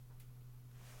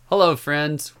Hello,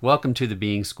 friends. Welcome to the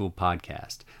Being School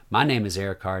podcast. My name is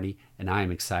Eric Hardy, and I am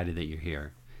excited that you're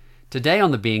here. Today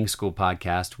on the Being School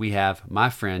podcast, we have my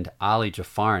friend Ali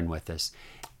Jafarin with us.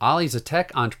 Ali's a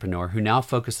tech entrepreneur who now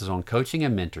focuses on coaching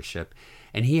and mentorship,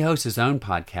 and he hosts his own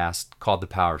podcast called The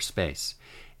Power of Space.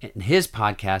 In his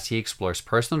podcast, he explores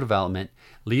personal development,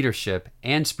 leadership,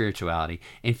 and spirituality,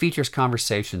 and features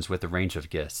conversations with a range of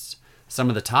guests. Some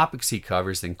of the topics he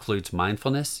covers includes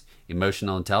mindfulness,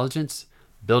 emotional intelligence,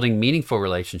 building meaningful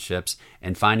relationships,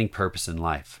 and finding purpose in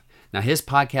life. Now, his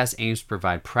podcast aims to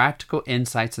provide practical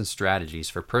insights and strategies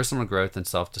for personal growth and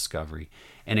self-discovery,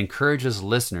 and encourages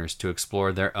listeners to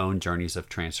explore their own journeys of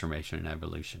transformation and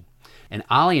evolution. And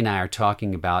Ali and I are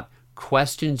talking about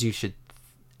questions you should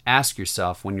ask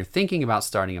yourself when you're thinking about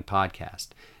starting a podcast.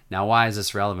 Now, why is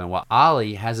this relevant? Well,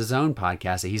 Ali has his own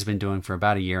podcast that he's been doing for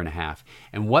about a year and a half.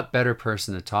 And what better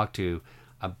person to talk to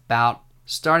about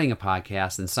starting a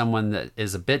podcast than someone that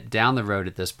is a bit down the road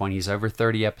at this point. He's over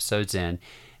 30 episodes in.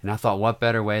 And I thought, what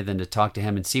better way than to talk to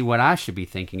him and see what I should be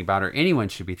thinking about, or anyone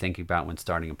should be thinking about when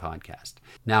starting a podcast.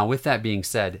 Now, with that being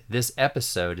said, this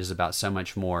episode is about so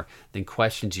much more than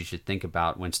questions you should think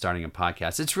about when starting a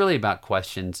podcast. It's really about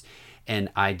questions and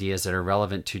ideas that are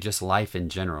relevant to just life in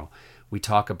general. We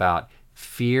talk about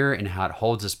fear and how it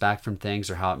holds us back from things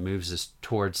or how it moves us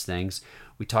towards things.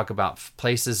 We talk about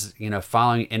places,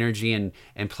 following energy and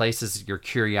places, your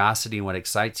curiosity and what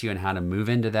excites you and how to move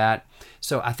into that.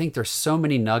 So I think there's so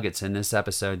many nuggets in this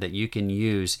episode that you can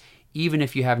use even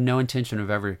if you have no intention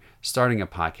of ever starting a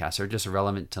podcast or just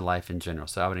relevant to life in general.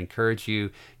 So I would encourage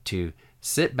you to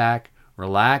sit back,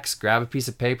 relax, grab a piece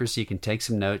of paper so you can take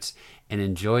some notes, and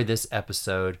enjoy this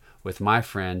episode with my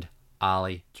friend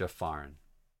Ali Jafarin.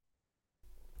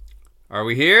 Are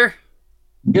we here?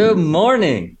 Good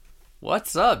morning.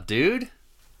 What's up, dude?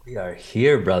 We are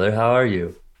here, brother. How are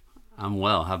you? I'm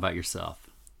well. How about yourself?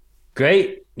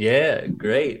 Great. Yeah,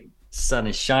 great. Sun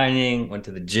is shining. Went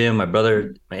to the gym. My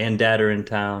brother and dad are in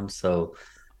town. So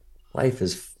life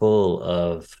is full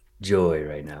of joy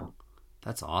right now.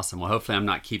 That's awesome. Well, hopefully I'm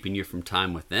not keeping you from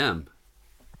time with them.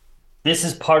 This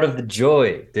is part of the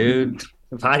joy, dude.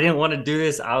 If I didn't want to do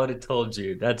this, I would have told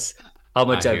you. That's how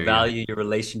much I value your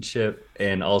relationship,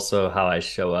 and also how I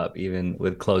show up, even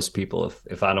with close people.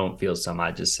 If I don't feel some,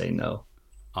 I just say no.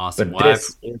 Awesome. But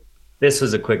this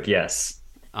was a quick yes.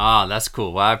 That's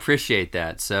cool. Well, I appreciate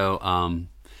that. So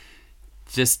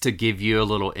just to give you a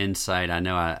little insight, I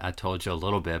know I told you a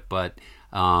little bit, but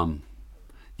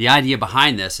the idea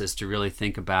behind this is to really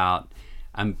think about,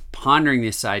 I'm pondering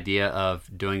this idea of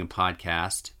doing a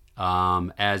podcast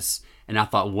and I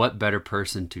thought, what better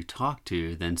person to talk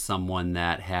to than someone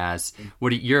that has,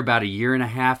 you're about a year and a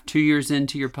half, 2 years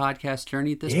into your podcast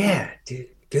journey at this point? Yeah, dude,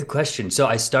 good question. So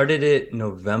I started it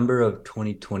November of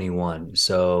 2021.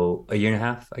 So a year and a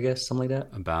half, I guess, something like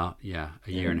that. About,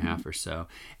 a year and a half or so.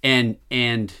 And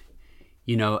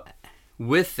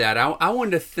with that, I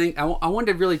wanted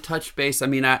to really touch base. I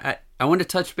mean, I wanted to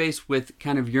touch base with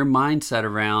kind of your mindset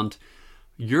around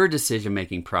your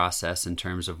decision-making process in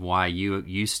terms of why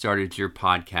you started your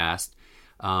podcast,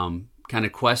 kind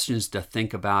of questions to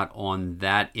think about on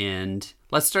that end.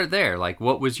 Let's start there. Like,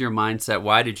 what was your mindset?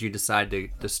 Why did you decide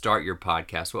to start your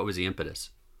podcast? What was the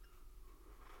impetus?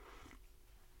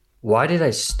 Why did I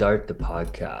start the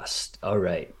podcast? All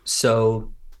right.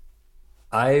 So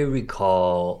I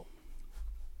recall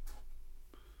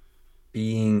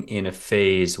being in a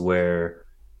phase where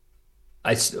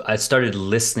I started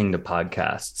listening to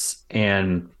podcasts,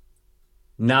 and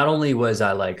not only was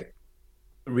I like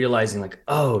realizing like,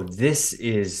 oh, this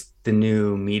is the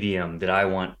new medium that I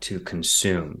want to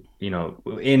consume,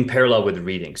 in parallel with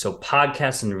reading. So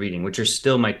podcasts and reading, which are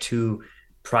still my two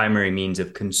primary means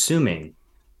of consuming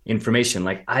information.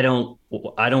 Like I don't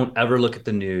ever look at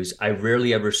the news. I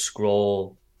rarely ever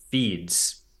scroll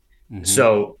feeds. Mm-hmm.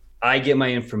 So I get my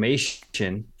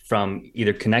information from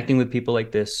either connecting with people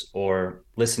like this or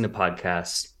listening to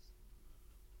podcasts.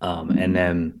 And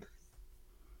then,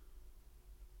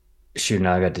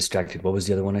 now I got distracted. What was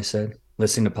the other one I said?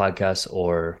 Listening to podcasts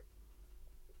or...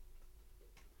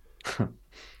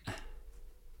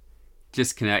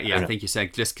 Just connect. Yeah, I think you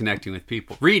said just connecting with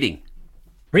people. Reading.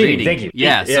 Thank you.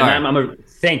 Yeah, sorry.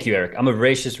 Thank you, Eric. I'm a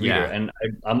voracious reader, and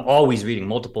I'm always reading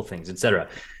multiple things, etc.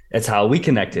 That's how we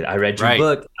connected. I read your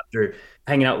book after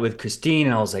hanging out with Christine,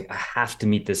 and I was like, I have to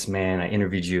meet this man. I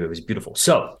interviewed you. It was beautiful.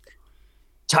 So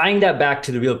tying that back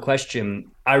to the real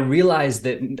question, I realized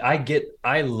that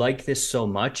I like this so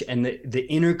much. And the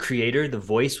inner creator, the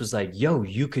voice was like, yo,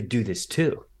 you could do this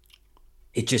too.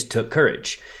 It just took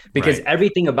courage, because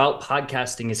everything about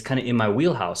podcasting is kind of in my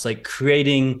wheelhouse, like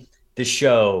creating the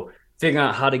show, figuring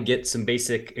out how to get some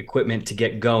basic equipment to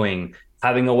get going,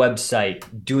 having a website,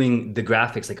 doing the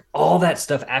graphics, like all that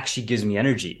stuff actually gives me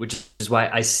energy, which is why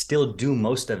I still do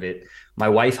most of it. My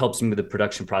wife helps me with the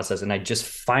production process, and I just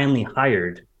finally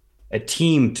hired a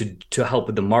team to help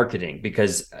with the marketing,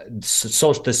 because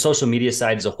the social media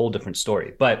side is a whole different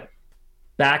story. But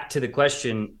back to the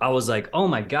question, I was like, oh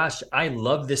my gosh, I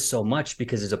love this so much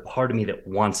because there's a part of me that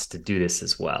wants to do this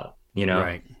as well, you know?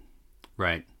 Right.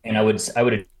 Right. And I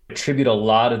would attribute a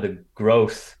lot of the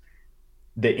growth,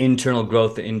 the internal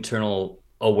growth, the internal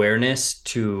awareness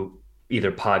to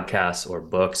either podcasts or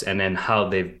books, and then how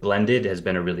they've blended has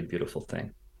been a really beautiful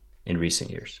thing in recent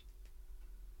years.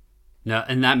 No,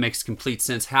 and that makes complete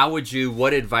sense.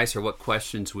 What advice or what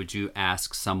questions would you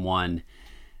ask someone,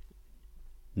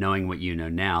 knowing what you know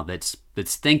now, that's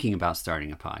thinking about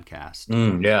starting a podcast?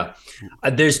 Yeah.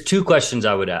 There's two questions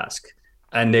I would ask,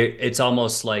 and it's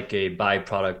almost like a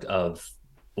byproduct of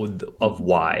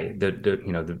why,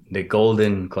 the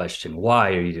golden question: why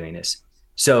are you doing this?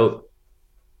 So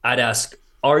I'd ask,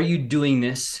 are you doing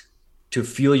this to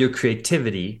fuel your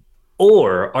creativity,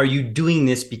 or are you doing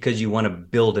this because you want to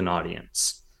build an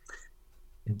audience?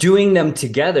 Doing them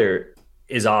together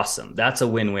is awesome. That's a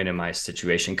win-win in my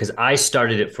situation, because I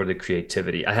started it for the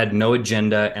creativity. I had no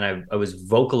agenda, and I was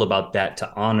vocal about that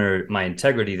to honor my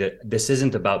integrity, that this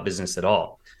isn't about business at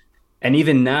all. And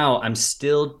even now, I'm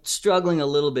still struggling a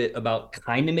little bit about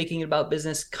kind of making it about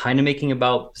business, kind of making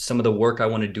about some of the work I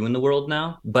want to do in the world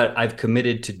now. But I've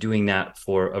committed to doing that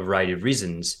for a variety of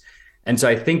reasons. And so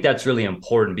I think that's really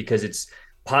important, because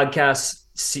podcasts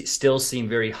still seem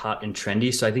very hot and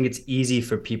trendy. So I think it's easy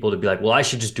for people to be like, well, I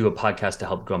should just do a podcast to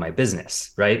help grow my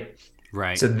business, right?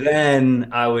 Right. So then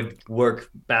I would work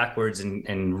backwards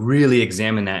and really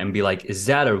examine that and be like, is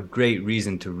that a great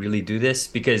reason to really do this?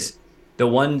 Because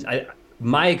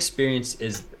my experience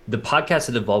is the podcasts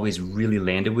that have always really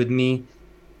landed with me,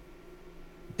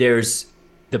 there's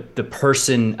the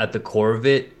person at the core of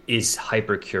it is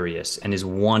hyper curious and is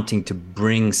wanting to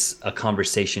bring a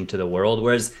conversation to the world.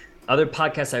 Whereas other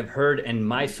podcasts I've heard, and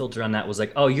my filter on that was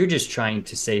like, oh, you're just trying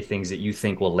to say things that you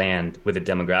think will land with a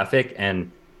demographic,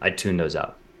 and I tune those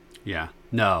out. Yeah.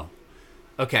 No.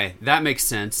 Okay, that makes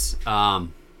sense.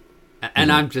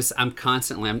 And I'm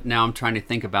trying to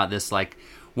think about this. Like,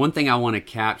 one thing I want to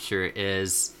capture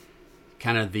is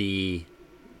kind of the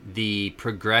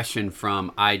progression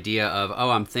from idea of, oh,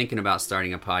 I'm thinking about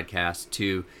starting a podcast,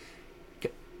 to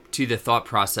the thought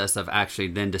process of actually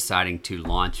then deciding to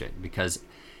launch it. Because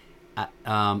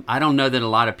I don't know that a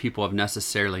lot of people have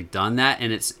necessarily done that,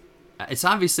 and it's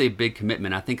obviously a big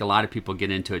commitment. I think a lot of people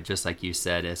get into it, just like you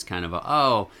said, as kind of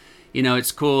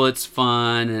it's cool, it's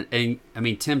fun, and I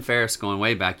mean, Tim Ferriss, going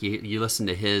way back, you listen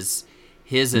to his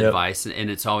advice, and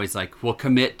it's always like, well,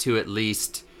 commit to at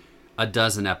least a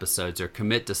dozen episodes, or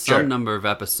commit to some number of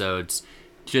episodes,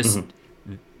 just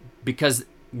because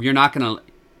you're not going to,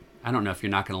 I don't know if you're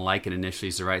not going to like it initially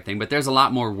is the right thing, but there's a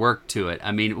lot more work to it.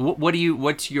 I mean,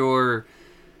 what's your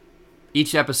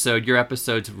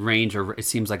episodes range, or it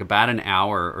seems like about an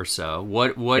hour or so.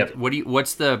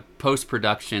 What's the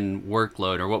post-production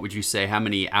workload, or what would you say, how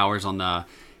many hours on the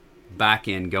back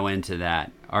end go into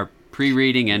that, or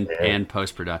pre-reading and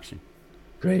post-production?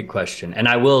 Great question. And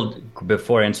I will,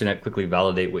 before answering that, quickly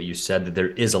validate what you said, that there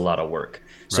is a lot of work.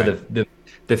 So right.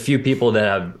 the few people that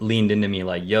have leaned into me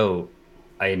like, yo,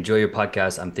 I enjoy your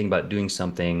podcast, I'm thinking about doing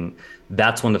something,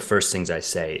 that's one of the first things I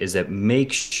say, is that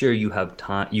make sure you have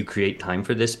time, you create time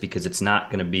for this, because it's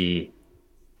not going to be,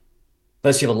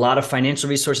 unless you have a lot of financial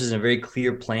resources and a very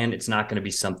clear plan, it's not going to be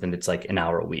something that's like an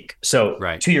hour a week. So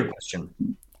To your question,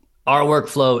 our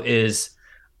workflow is,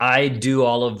 I do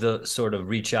all of the sort of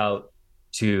reach out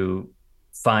to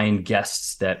find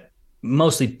guests that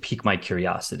mostly pique my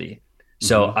curiosity.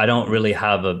 So I don't really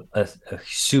have a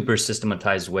super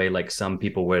systematized way like some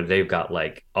people, where they've got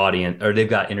like audience, or they've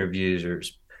got interviews or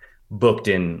booked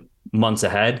in months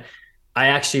ahead. I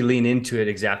actually lean into it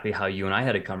exactly how you and I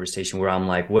had a conversation, where I'm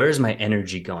like, where's my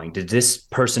energy going? Did this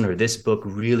person or this book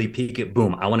really pique it?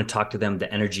 Boom, I want to talk to them.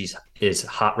 The energy is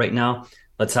hot right now.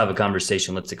 Let's have a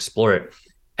conversation. Let's explore it.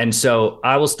 And so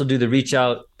I will still do the reach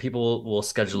out. People will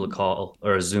schedule a call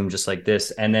or a Zoom just like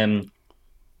this. And then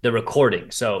the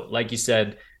recording. So like you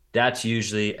said, that's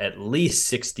usually at least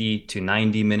 60 to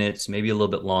 90 minutes, maybe a little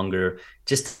bit longer,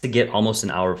 just to get almost an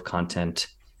hour of content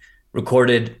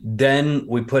recorded. Then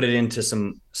we put it into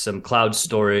some cloud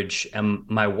storage. And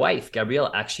my wife,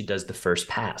 Gabrielle, actually does the first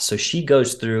pass. So she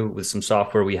goes through with some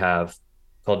software we have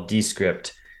called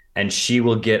Descript, and she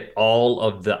will get all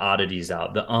of the oddities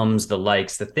out, the ums, the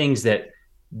likes, the things that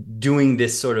doing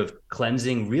this sort of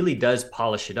cleansing really does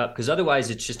polish it up, because otherwise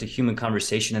it's just a human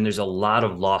conversation and there's a lot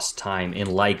of lost time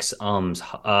in likes,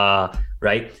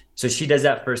 right? So she does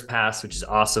that first pass, which is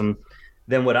awesome.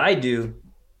 Then what I do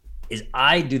is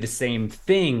I do the same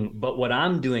thing, but what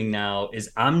I'm doing now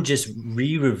is I'm just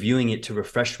re-reviewing it to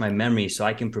refresh my memory so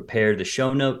I can prepare the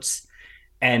show notes.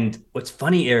 And what's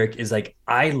funny, Eric, is like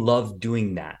I love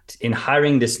doing that. In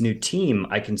hiring this new team,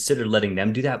 I considered letting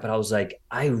them do that, but I was like,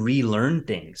 I relearn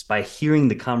things by hearing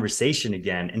the conversation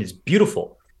again, and it's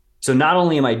beautiful. So not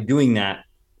only am I doing that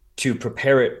to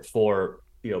prepare it for,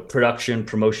 production,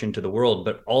 promotion to the world,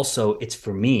 but also it's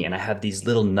for me. And I have these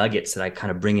little nuggets that I kind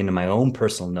of bring into my own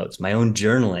personal notes, my own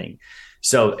journaling.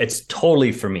 So it's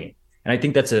totally for me. And I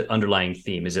think that's an underlying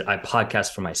theme, is that I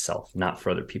podcast for myself, not for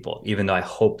other people, even though I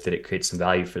hope that it creates some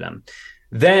value for them.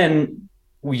 Then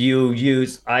I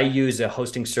use a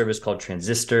hosting service called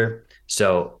Transistor.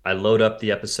 So I load up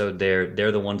the episode there.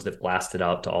 They're the ones that blast it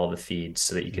out to all the feeds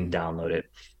so that you can download it.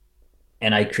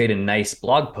 And I create a nice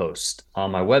blog post on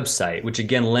my website, which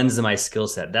again lends to my skill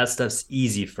set. That stuff's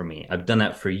easy for me. I've done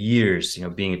that for years,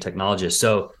 being a technologist.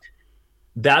 So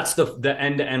that's the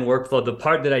end-to-end workflow. The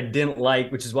part that I didn't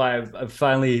like, which is why I've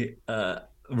finally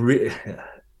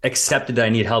accepted that I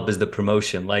need help, is the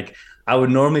promotion. Like I would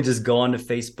normally just go onto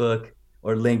Facebook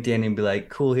or LinkedIn and be like,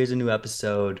 cool, here's a new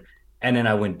episode. And then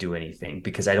I wouldn't do anything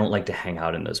because I don't like to hang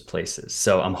out in those places.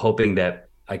 So I'm hoping that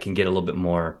I can get a little bit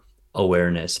more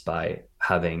awareness by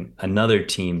having another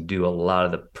team do a lot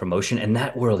of the promotion. And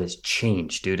that world has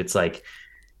changed, dude. It's like,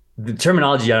 the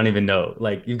terminology I don't even know.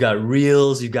 Like you've got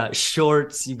reels, you've got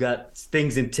shorts, you've got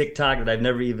things in TikTok that I've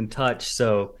never even touched.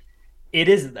 So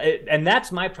and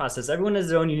that's my process. Everyone has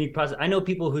their own unique process. I know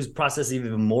people whose process is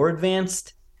even more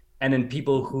advanced, and then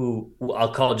people who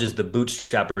I'll call just the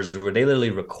bootstrappers, where they literally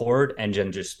record and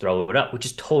then just throw it up, which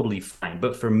is totally fine.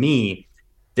 But for me,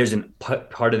 there's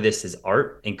part of this is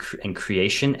art and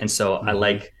creation, and so I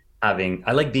like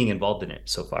being involved in it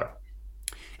so far.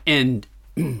 And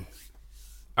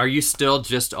are you still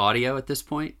just audio at this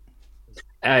point?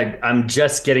 I'm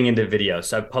just getting into video.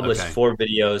 So I've published 4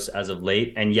 videos as of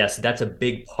late. And yes, that's a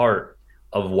big part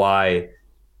of why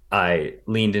I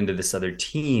leaned into this other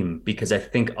team, because I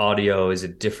think audio is a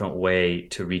different way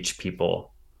to reach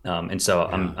people. And so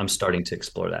I'm starting to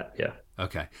explore that. Yeah.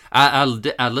 Okay.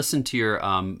 I listened to your,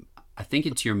 I think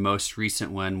it's your most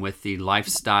recent one with the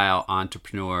lifestyle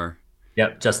entrepreneur.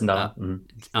 Yep, Justin Donnell.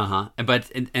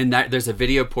 But that there's a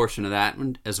video portion of that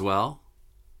one as well.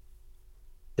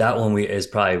 That one is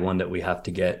probably one that we have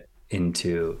to get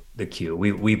into the queue.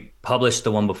 We published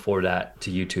the one before that to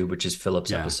YouTube, which is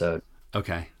Philip's episode.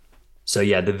 Okay. So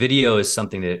yeah, the video is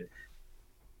something that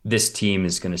this team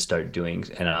is going to start doing,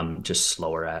 and I'm just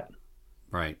slower at.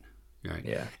 Right.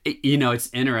 Yeah. It's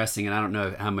interesting, and I don't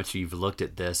know how much you've looked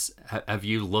at this. Have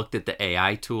you looked at the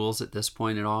AI tools at this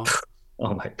point at all?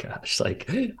 Oh my gosh. Like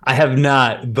I have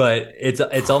not, but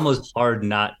it's almost hard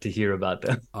not to hear about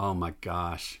them. Oh my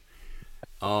gosh.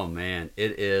 Oh man,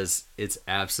 it's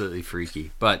absolutely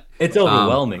freaky, but it's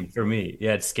overwhelming for me.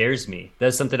 Yeah, it scares me.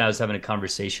 That's something I was having a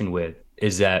conversation with,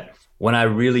 is that when I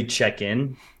really check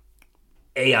in,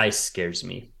 AI scares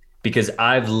me, because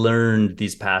I've learned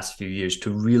these past few years to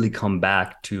really come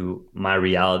back to my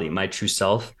reality, my true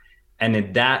self.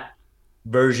 And that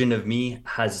version of me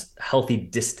has healthy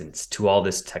distance to all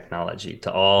this technology,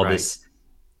 to all this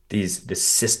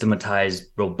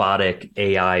systematized robotic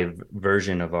AI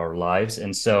version of our lives.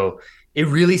 And so it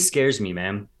really scares me,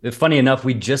 man. Funny enough,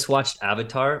 we just watched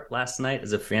Avatar last night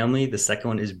as a family. The second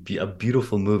one is a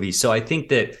beautiful movie. So I think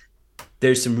that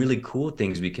there's some really cool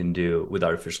things we can do with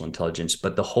artificial intelligence,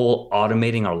 but the whole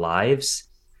automating our lives,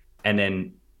 and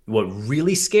then what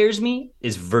really scares me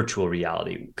is virtual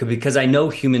reality, because I know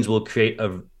humans will create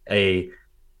a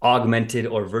augmented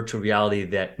or virtual reality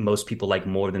that most people like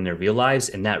more than their real lives,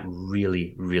 and that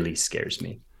really, really scares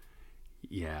me.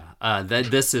 Yeah,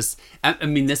 this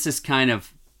is kind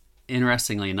of,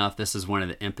 interestingly enough, this is one of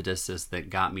the impetuses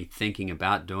that got me thinking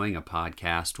about doing a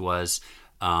podcast. Was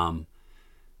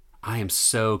I am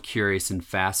so curious and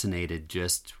fascinated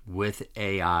just with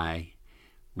AI,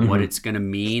 what it's going to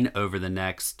mean over the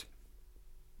next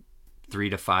 3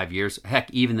 to 5 years,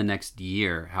 heck, even the next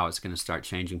year, how it's going to start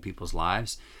changing people's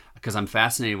lives. Because I'm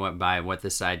fascinated by what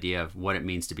this idea of what it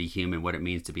means to be human, what it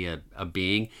means to be a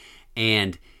being.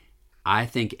 And I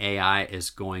think AI is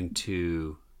going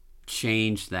to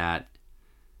change that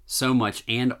so much,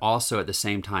 and also at the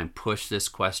same time push this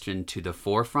question to the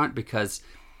forefront, because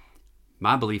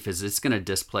my belief is it's going to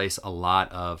displace a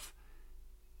lot of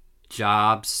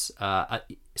jobs.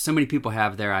 So many people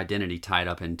have their identity tied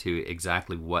up into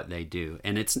exactly what they do,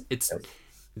 and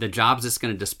the jobs it's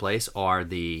going to displace are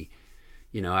the,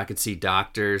 I could see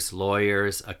doctors,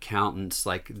 lawyers, accountants,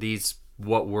 like these,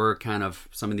 what were kind of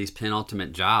some of these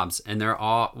penultimate jobs. And they're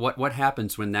all, what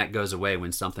happens when that goes away,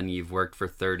 when something you've worked for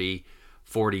 30,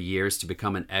 40 years to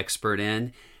become an expert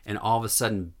in, and all of a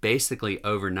sudden, basically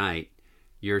overnight,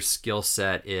 your skill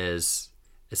set is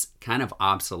kind of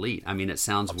obsolete. I mean, it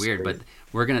sounds weird, but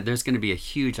there's going to be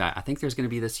I think there's going to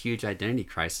be this huge identity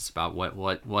crisis about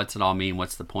what's it all mean?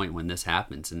 What's the point when this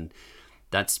happens? And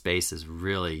that space is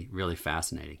really, really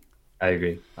fascinating. I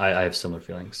agree. I have similar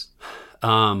feelings.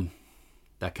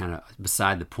 That kind of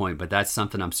beside the point, but that's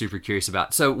something I'm super curious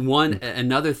about. So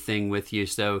another thing with you,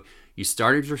 so you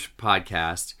started your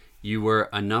podcast, you were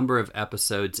a number of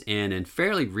episodes in, and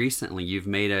fairly recently you've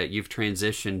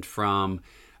transitioned from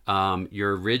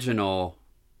your original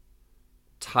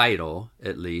title,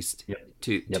 at least,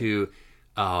 to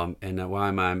and why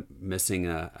am I missing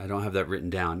I don't have that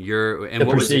written down.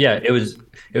 It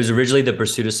was originally The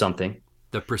Pursuit of Something.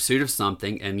 The Pursuit of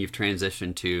Something, and you've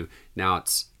transitioned to now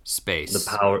it's Space.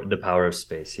 The power of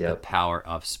space. Yeah. The power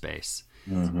of space.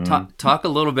 Mm-hmm. Talk a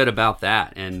little bit about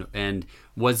that, and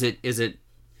is it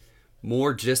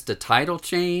more just a title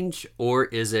change, or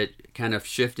is it kind of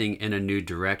shifting in a new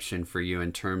direction for you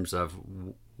in terms of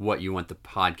what you want the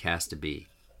podcast to be?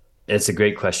 It's a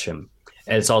great question.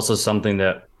 And it's also something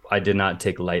that I did not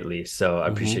take lightly. So I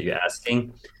appreciate you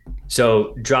asking.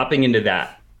 So dropping into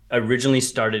that, originally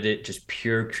started it just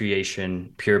pure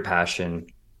creation, pure passion.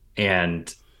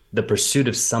 And The Pursuit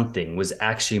of Something was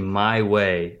actually my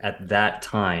way at that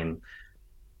time,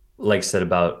 like I said,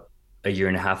 about a year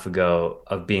and a half ago,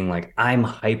 of being like, I'm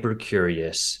hyper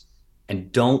curious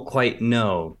and don't quite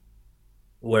know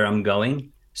where I'm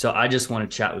going. So I just want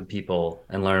to chat with people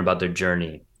and learn about their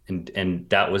journey. And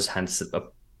that was hence a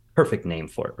perfect name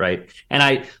for it, right? And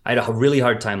I had a really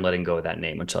hard time letting go of that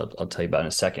name, which I'll tell you about in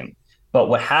a second. But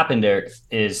what happened, Eric,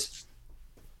 is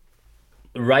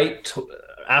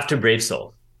after Brave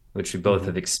Soul, which we both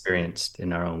have experienced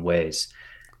in our own ways,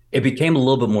 it became a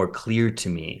little bit more clear to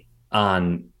me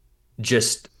on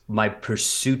just my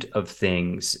pursuit of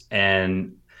things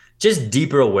and just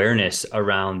deeper awareness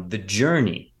around the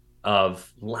journey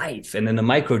of life, and then the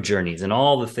micro journeys and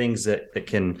all the things that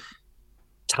can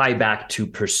tie back to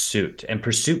pursuit. And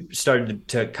pursuit started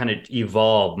to kind of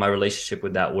evolve my relationship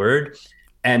with that word.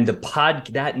 And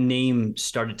that name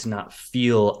started to not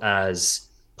feel as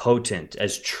potent,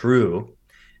 as true.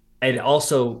 It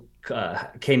also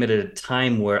came at a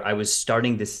time where I was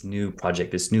starting this new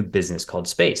project, this new business called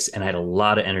Space, and I had a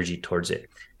lot of energy towards it.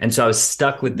 And so I was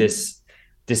stuck with this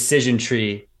decision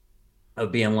tree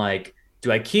of being like,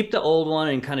 do I keep the old one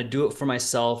and kind of do it for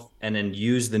myself and then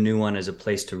use the new one as a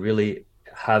place to really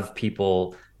have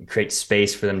people create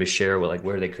space for them to share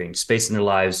where are they creating space in their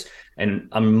lives? And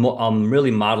I'm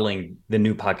really modeling the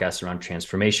new podcast around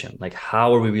transformation. Like,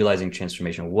 how are we realizing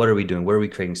transformation? What are we doing? Where are we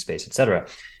creating space, et cetera?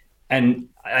 And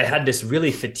I had this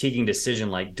really fatiguing decision,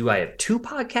 like, do I have 2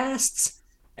 podcasts?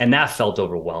 And that felt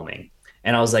overwhelming.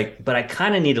 And I was like, but I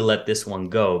kind of need to let this one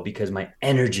go because my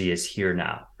energy is here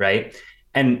now, right?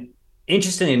 And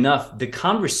interestingly enough, the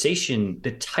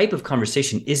type of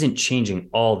conversation isn't changing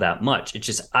all that much. It's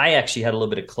just, I actually had a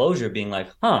little bit of closure being like,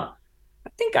 I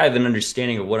think I have an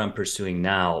understanding of what I'm pursuing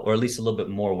now, or at least a little bit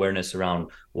more awareness around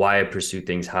why I pursue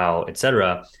things, how, et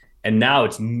cetera. And now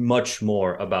it's much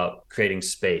more about creating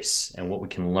space and what we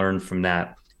can learn from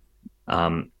that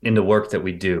in the work that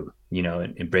we do,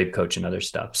 in Brave Coach and other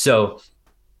stuff. So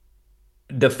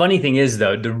the funny thing is,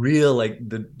 though, the real,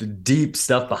 the deep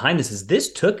stuff behind this is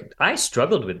I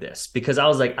struggled with this because I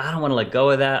was like, I don't want to let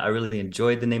go of that. I really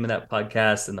enjoyed the name of that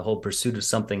podcast, and the whole Pursuit of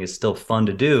Something is still fun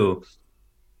to do.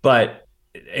 But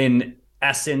in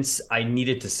essence, I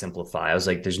needed to simplify. I was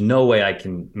like, there's no way I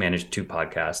can manage 2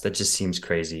 podcasts. That just seems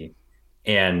crazy.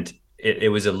 And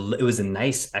it was a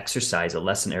nice exercise, a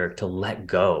lesson, Eric, to let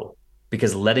go,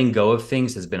 because letting go of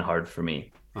things has been hard for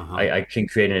me. I can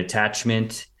create an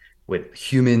attachment with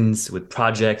humans, with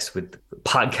projects, with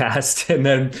podcasts. And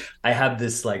then I have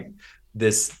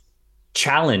this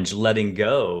challenge letting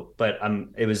go, but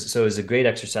it was a great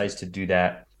exercise to do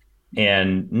that.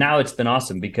 And now it's been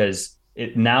awesome because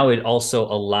it also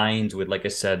aligns with, like I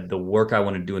said, the work I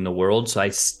want to do in the world. So I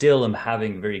still am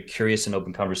having very curious and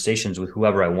open conversations with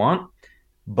whoever I want,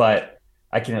 but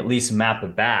I can at least map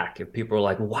it back if people are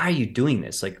like, why are you doing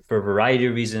this? Like, for a variety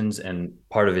of reasons, and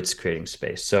part of it's creating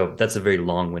space. So that's a very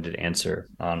long-winded answer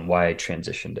on why I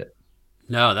transitioned it.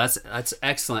 No, that's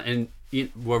excellent. And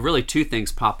really 2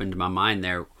 things pop into my mind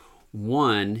there.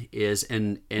 One is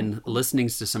in listening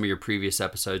to some of your previous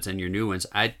episodes and your new ones,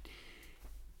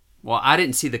 Well, I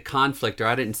didn't see the conflict, or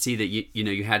I didn't see that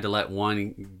you had to let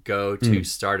one go to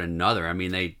start another. I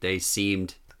mean, they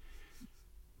seemed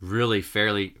really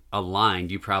fairly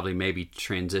aligned. You probably maybe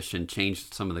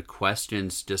changed some of the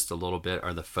questions just a little bit,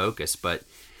 or the focus. But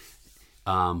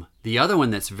the other one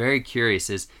that's very curious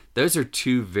is those are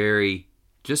two very,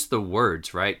 just the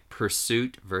words, right?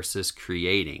 Pursuit versus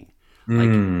creating.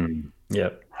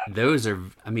 Yep. Those are,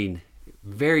 I mean,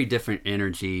 very different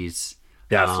energies.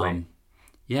 Definitely.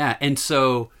 Yeah. And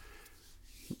so,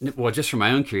 well, just from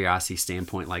my own curiosity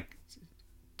standpoint, like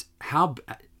how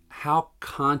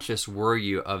conscious were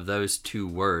you of those two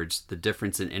words, the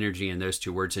difference in energy in those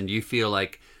two words? And do you feel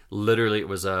like literally it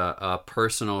was a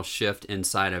personal shift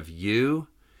inside of you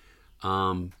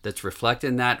that's reflected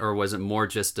in that? Or was it more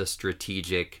just a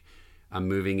strategic, I'm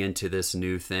moving into this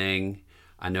new thing.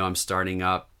 I know I'm starting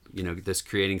up, this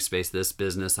creating space, this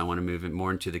business. I want to move it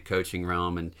more into the coaching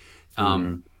realm.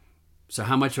 And so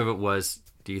how much of it was,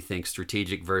 do you think,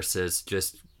 strategic versus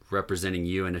just representing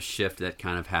you in a shift that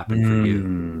kind of happened for you?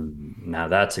 Now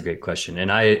that's a great question.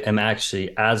 And I am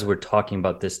actually, as we're talking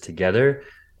about this together,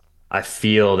 I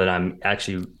feel that I'm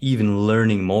actually even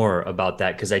learning more about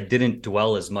that, because I didn't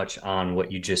dwell as much on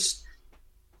what you just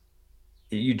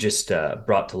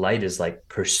brought to light, is like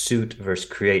pursuit versus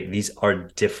create. These are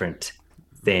different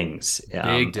things.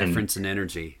 Big difference in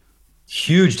energy.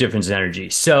 Huge difference in energy.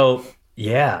 So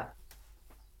yeah,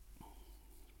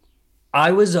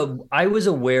 I was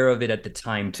aware of it at the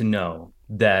time to know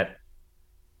that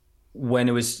when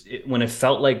it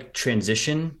felt like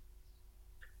transition,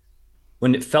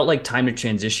 when it felt like time to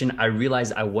transition, I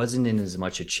realized I wasn't in as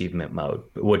much achievement mode,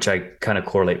 which I kind of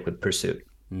correlate with pursuit.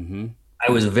 Mm-hmm.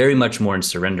 I was very much more in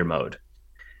surrender mode.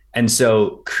 And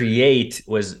so create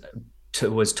was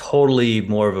totally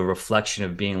more of a reflection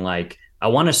of being like, I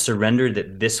want to surrender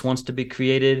that this wants to be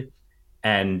created,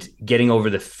 and getting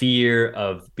over the fear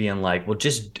of being like, well,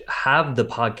 just have the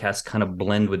podcast kind of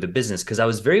blend with the business. Cause I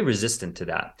was very resistant to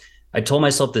that. I told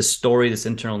myself this story, this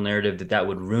internal narrative, that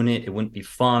would ruin it. It wouldn't be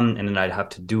fun. And then I'd have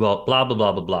to do all blah, blah,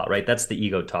 blah, blah, blah. Right. That's the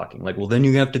ego talking. Like, well, then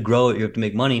you have to grow it. You have to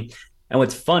make money. And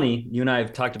what's funny, you and I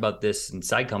have talked about this in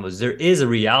side combos. There is a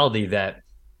reality that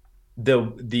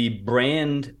the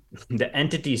brand, the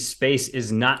entity space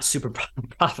is not super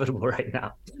profitable right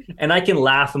now. And I can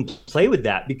laugh and play with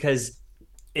that, because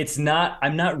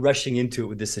I'm not rushing into it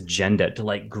with this agenda to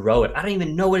like grow it. I don't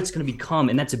even know what it's going to become.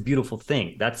 And that's a beautiful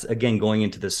thing. That's, again, going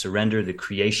into the surrender, the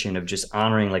creation of just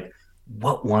honoring like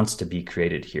what wants to be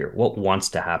created here, what wants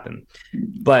to happen.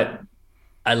 But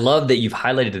I love that you've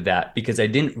highlighted that, because I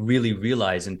didn't really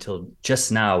realize until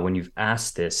just now when you've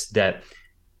asked this, that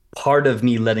part of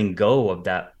me letting go of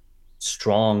that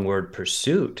strong word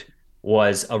pursuit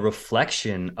was a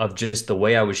reflection of just the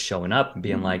way I was showing up and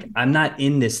being like, I'm not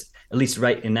in this, at least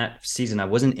right in that season, I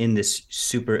wasn't in this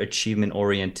super achievement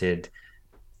oriented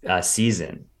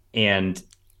season. And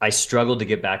I struggled to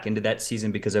get back into that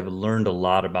season, because I've learned a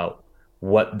lot about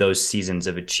what those seasons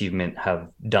of achievement have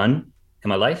done in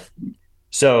my life.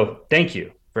 So thank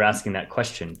you for asking that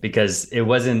question, because I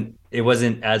wasn't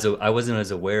as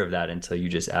aware of that until you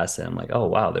just asked it. I'm like, oh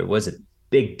wow, there was a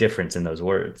big difference in those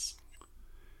words.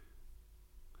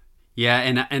 Yeah,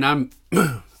 and I'm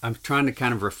I'm trying to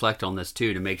kind of reflect on this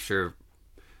too, to make sure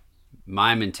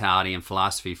my mentality and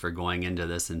philosophy for going into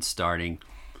this and starting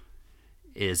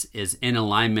is in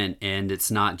alignment, and it's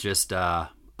not just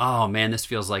oh man, this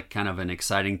feels like kind of an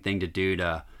exciting thing to do,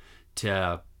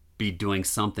 to be doing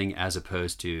something, as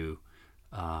opposed to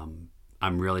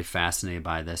I'm really fascinated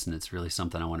by this and it's really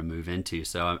something I want to move into.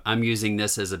 So I'm using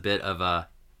this as a bit of a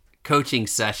coaching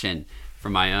session for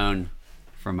my own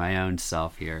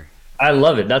self here. I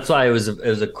love it. That's why it was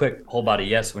a quick whole body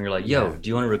yes when you're like, yo, do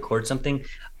you want to record something?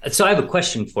 So I have a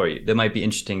question for you that might be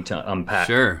interesting to unpack.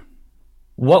 Sure.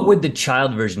 What would the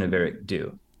child version of Eric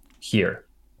do here?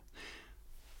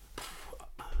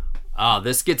 Oh,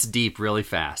 this gets deep really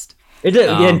fast.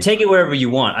 And take it wherever you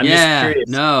want. I'm just curious.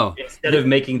 No. Instead of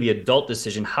making the adult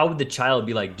decision, how would the child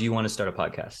be like, do you want to start a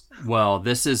podcast? Well,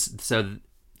 this is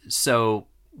so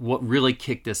what really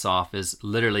kicked this off is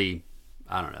literally,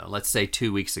 I don't know, let's say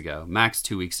 2 weeks ago, max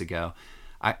 2 weeks ago,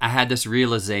 I had this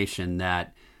realization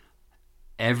that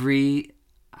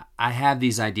I have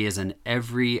these ideas, and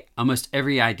almost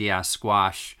every idea I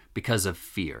squash because of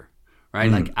fear, right?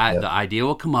 The idea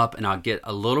will come up and I'll get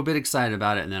a little bit excited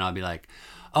about it, and then I'll be like,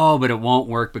 oh, but it won't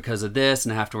work because of this,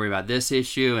 and I have to worry about this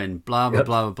issue, and blah, blah,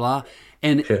 blah, blah,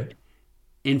 blah.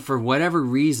 And for whatever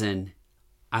reason,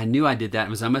 I knew I did that. It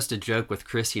was almost a joke with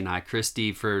Christy and I.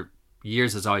 Christy, for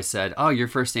years, has always said, oh, your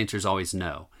first answer is always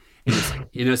no. And it's like,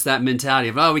 it's that mentality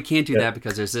of, oh, we can't do that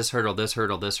because there's this hurdle, this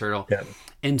hurdle, this hurdle. Yeah.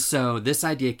 And so this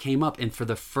idea came up, and for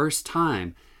the first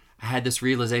time, I had this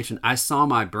realization. I saw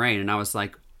my brain, and I was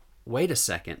like, wait a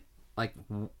second, like,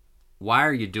 why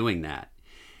are you doing that?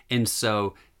 And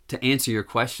so to answer your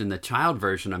question, the child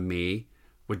version of me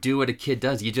would do what a kid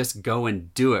does. You just go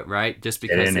and do it, right? Just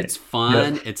because it's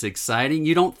fun, it's exciting.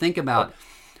 You don't think about,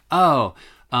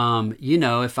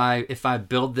 if I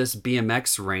build this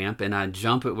BMX ramp and I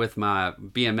jump it with my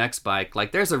BMX bike,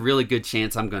 like there's a really good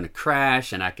chance I'm going to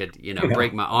crash and I could,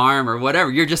 break my arm or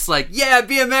whatever. You're just like, yeah,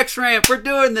 BMX ramp, we're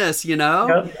doing this,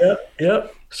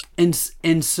 Yep.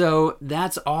 And so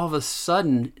that's all of a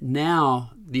sudden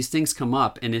now these things come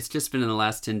up, and it's just been in the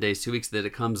last 10 days, 2 weeks that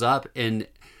it comes up, and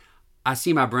I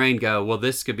see my brain go, well,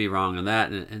 this could be wrong and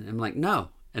that, and I'm like,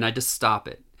 no, and I just stop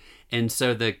it. And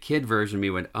so the kid version of me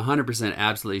would 100%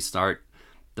 absolutely start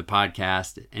the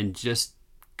podcast and just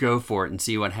go for it and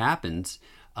see what happens.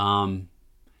 And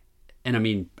I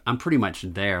mean, I'm pretty much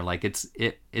there. Like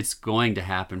it's going to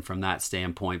happen from that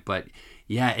standpoint. But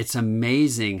yeah, it's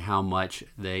amazing how much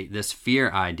this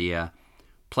fear idea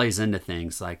plays into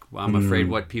things. Like, well, I'm afraid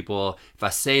what people, if I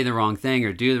say the wrong thing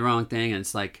or do the wrong thing, and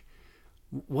it's like,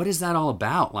 what is that all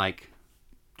about? Like,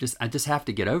 I just have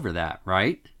to get over that,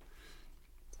 right?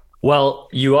 Well,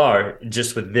 you are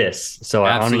just with this. So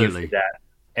I honor you Absolutely. for that.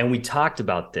 And we talked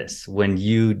about this when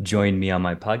you joined me on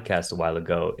my podcast a while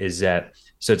ago, is that,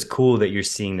 so it's cool that you're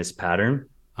seeing this pattern.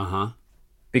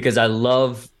 Because I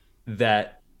love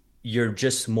that you're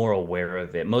just more aware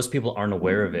of it. Most people aren't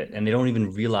aware of it, and they don't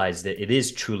even realize that it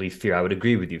is truly fear. I would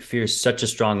agree with you. Fear is such a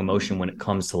strong emotion when it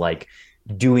comes to like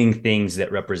doing things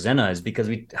that represent us, because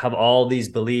we have all these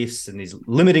beliefs and these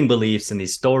limiting beliefs and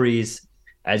these stories,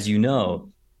 as you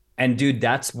know. And dude,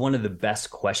 that's one of the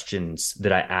best questions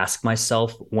that I ask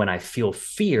myself when I feel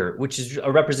fear, which is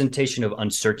a representation of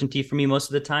uncertainty for me most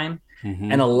of the time.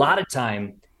 And a lot of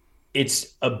time,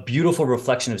 it's a beautiful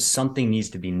reflection of something needs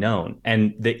to be known.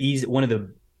 And one of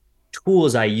the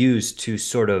tools I use to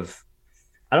sort of,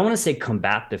 I don't want to say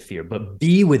combat the fear, but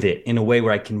be with it in a way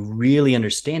where I can really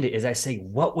understand it, is I say,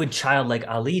 what would child like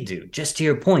Ali do? Just to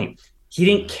your point, he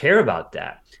didn't care about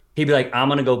that. He'd be like, I'm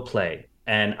going to go play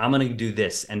and I'm going to do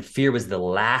this. And fear was the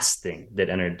last thing that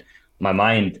entered my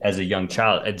mind as a young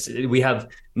child.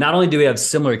 Not only do we have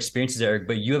similar experiences, Eric,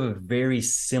 but you have a very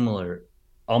similar,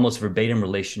 almost verbatim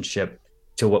relationship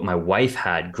to what my wife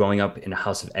had growing up in a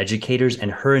house of educators.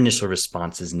 And her initial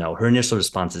response is no. Her initial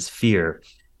response is fear,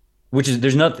 which is,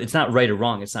 it's not right or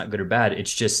wrong. It's not good or bad.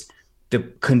 It's just the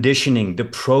conditioning, the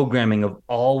programming of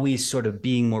always sort of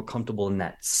being more comfortable in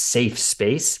that safe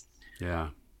space. Yeah.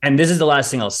 And this is the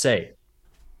last thing I'll say.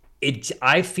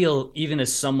 I feel, even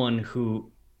as someone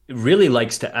who really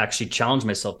likes to actually challenge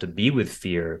myself to be with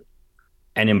fear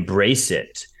and embrace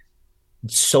it,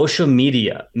 social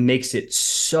media makes it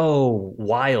so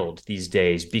wild these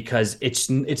days, because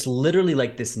it's literally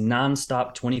like this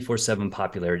nonstop 24/7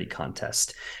 popularity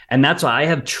contest. And that's why I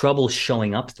have trouble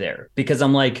showing up there, because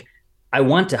I'm like, I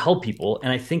want to help people.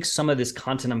 And I think some of this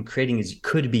content I'm creating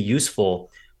could be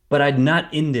useful, but I'm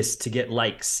not in this to get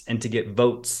likes and to get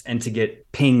votes and to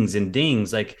get pings and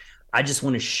dings. Like, I just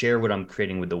want to share what I'm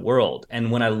creating with the world.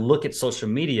 And when I look at social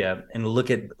media and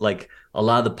look at like a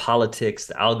lot of the politics,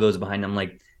 the algos behind them,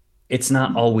 like, it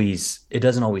doesn't always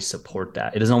support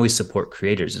that. It doesn't always support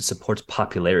creators. It supports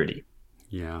popularity.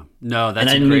 Yeah. No,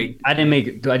 that's great. I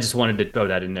just wanted to throw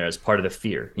that in there as part of the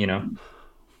fear,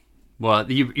 Well,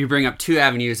 you bring up two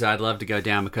avenues that I'd love to go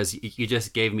down, because you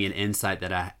just gave me an insight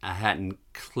that I hadn't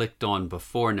clicked on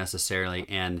before necessarily.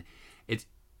 And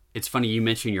it's funny, you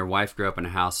mentioned your wife grew up in a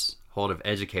household of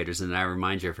educators, and I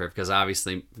remind you of her because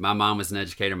obviously my mom was an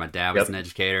educator, my dad was an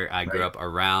educator. I grew up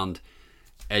around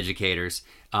educators.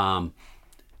 And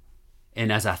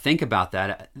as I think about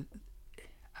that,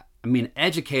 I mean,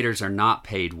 educators are not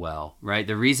paid well, right?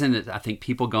 The reason that I think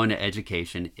people go into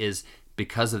education is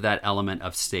because of that element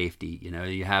of safety. You know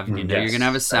you're going to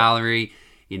have a salary,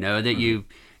 that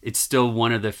it's still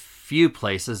one of the few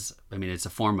places, I mean, it's a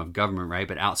form of government, right?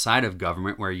 But outside of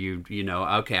government, where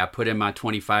okay, I put in my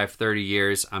 25, 30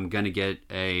 years, I'm going to get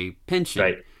a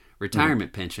pension,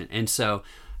 retirement pension. And so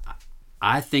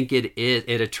I think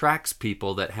it attracts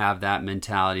people that have that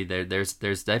mentality. There's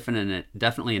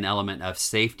definitely an element of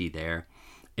safety there.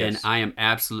 Yes. And I am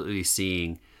absolutely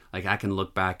seeing, like, I can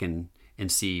look back and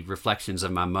see reflections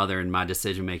of my mother in my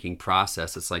decision-making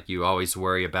process. It's like you always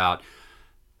worry about,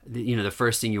 the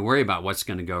first thing you worry about, what's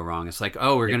going to go wrong. It's like,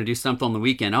 oh, we're going to do something on the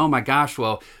weekend. Oh my gosh,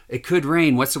 well, it could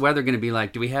rain. What's the weather going to be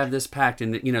like? Do we have this packed?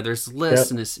 And there's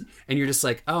lists and this, and you're just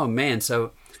like, oh man.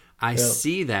 So I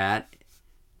see that,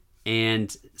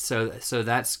 And so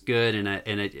that's good, and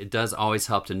it does always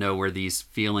help to know where these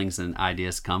feelings and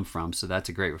ideas come from. So that's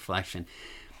a great reflection.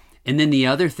 And then the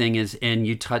other thing is, and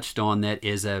you touched on that,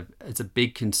 it's a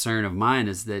big concern of mine,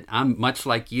 is that I'm much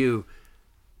like you.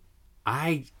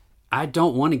 I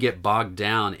don't want to get bogged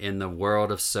down in the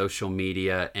world of social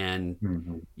media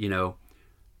and you know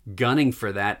gunning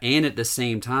for that, and at the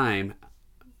same time,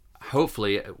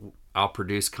 hopefully I'll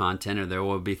produce content, or there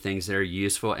will be things that are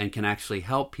useful and can actually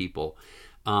help people.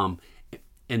 And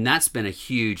that's been a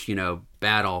huge,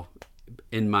 battle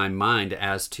in my mind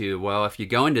as to, well, if you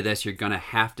go into this, you're going to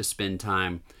have to spend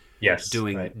time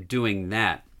doing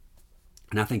that.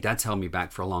 And I think that's held me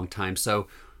back for a long time. So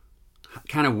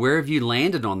kind of where have you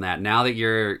landed on that now that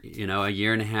you're, a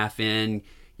year and a half in?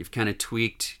 You've kind of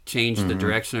changed the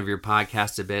direction of your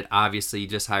podcast a bit. Obviously, you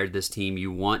just hired this team.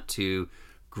 You want to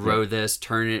grow this,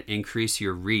 turn it, increase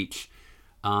your reach.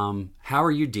 How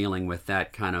are you dealing with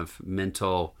that kind of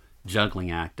mental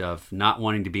juggling act of not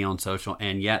wanting to be on social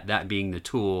and yet that being the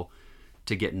tool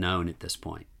to get known at this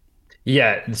point?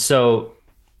 Yeah. So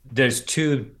there's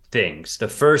two things. The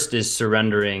first is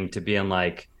surrendering to being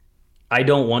like, I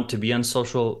don't want to be on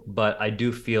social, but I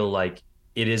do feel like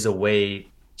it is a way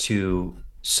to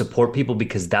support people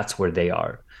because that's where they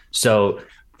are. So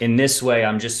in this way,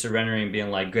 I'm just surrendering and being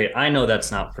like, great, I know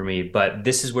that's not for me, but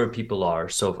this is where people are.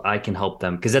 So if I can help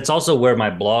them, because that's also where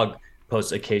my blog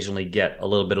posts occasionally get a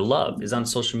little bit of love, is on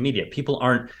social media. People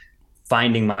aren't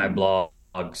finding my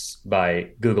blogs by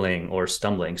Googling or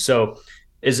stumbling. So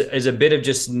is a bit of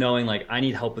just knowing like, I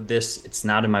need help with this. It's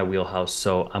not in my wheelhouse.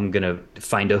 So I'm going to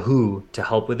find a who to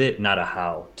help with it, not a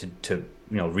how to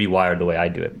rewire the way I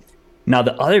do it. Now,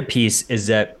 the other piece is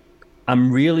that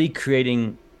I'm really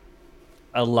creating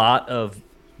a lot of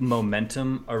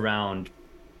momentum around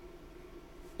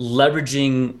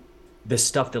leveraging the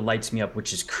stuff that lights me up,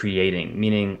 which is creating,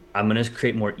 meaning I'm going to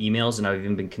create more emails. And I've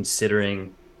even been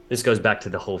considering, this goes back to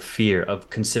the whole fear of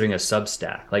considering a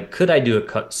Substack. Like, could I do a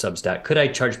Substack? Could I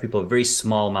charge people a very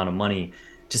small amount of money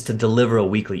just to deliver a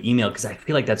weekly email? Because I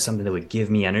feel like that's something that would give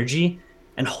me energy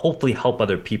and hopefully help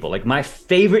other people. Like, my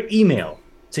favorite email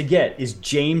to get is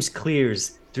James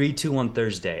Clear's 321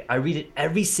 Thursday. I read it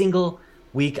every single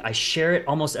week. I share it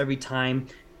almost every time.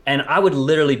 And I would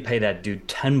literally pay that dude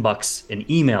 $10 an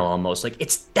email almost. Like,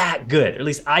 it's that good. Or at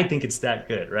least I think it's that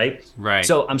good, right? Right.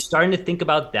 So I'm starting to think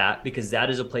about that because that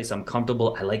is a place I'm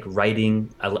comfortable. I like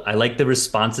writing. I like the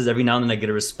responses. Every now and then I get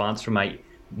a response from my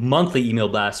monthly email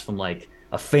blast from like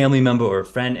a family member or a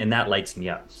friend, and that lights me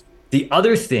up. The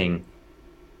other thing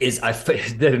is,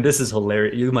 this is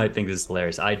hilarious. You might think this is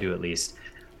hilarious. I do, at least.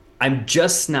 I'm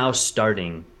just now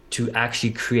starting to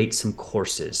actually create some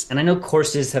courses. And I know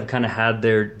courses have kind of had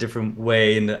their different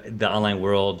way in the online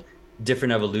world,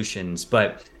 different evolutions,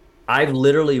 but I've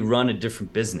literally run a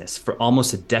different business for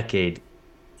almost a decade,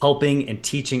 helping and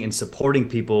teaching and supporting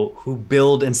people who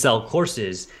build and sell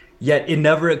courses. Yet it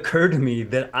never occurred to me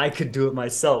that I could do it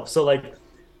myself. So like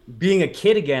being a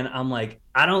kid again, I'm like,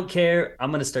 I don't care. I'm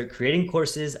going to start creating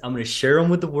courses. I'm going to share them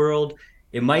with the world.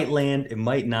 It might land, it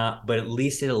might not, but at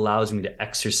least it allows me to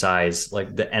exercise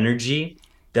like the energy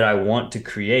that I want to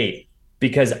create.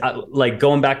 Because like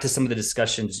going back to some of the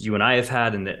discussions you and I have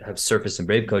had and that have surfaced in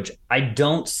Brave Coach, I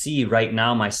don't see right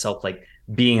now myself like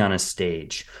being on a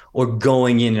stage or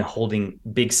going in and holding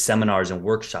big seminars and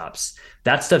workshops.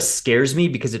 That stuff scares me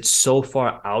because it's so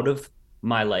far out of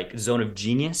my like zone of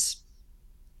genius.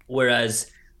 Whereas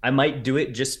I might do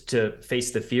it just to face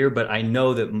the fear, but I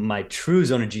know that my true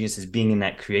zone of genius is being in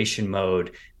that creation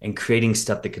mode and creating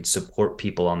stuff that could support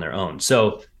people on their own.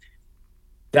 So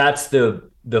that's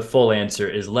the full answer,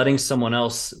 is letting someone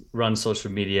else run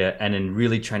social media and then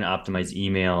really trying to optimize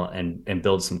email and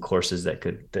build some courses that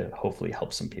could hopefully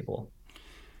help some people.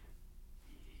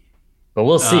 But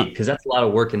we'll see, because that's a lot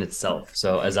of work in itself.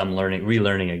 So as I'm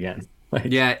relearning again.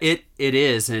 Yeah, it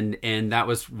is, and that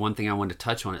was one thing I wanted to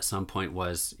touch on at some point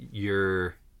was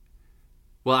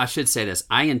well, I should say this.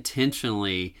 I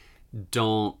intentionally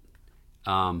don't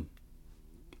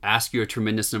ask you a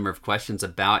tremendous number of questions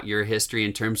about your history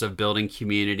in terms of building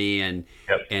community and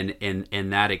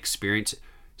that experience,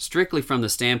 strictly from the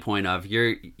standpoint of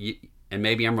and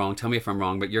maybe I'm wrong, tell me if I'm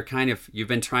wrong, but you've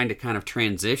been trying to kind of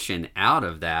transition out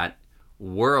of that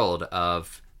world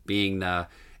of being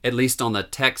at least on the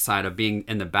tech side, of being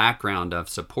in the background of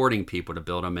supporting people to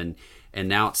build them. And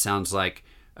now it sounds like,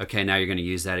 okay, now you're going to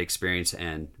use that experience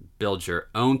and build your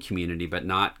own community, but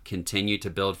not continue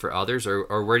to build for others,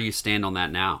 or where do you stand on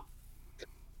that now?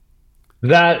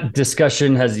 That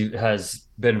discussion has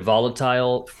been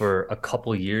volatile for a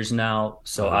couple years now.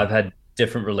 So I've had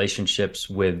different relationships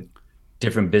with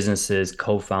different businesses,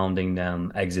 co-founding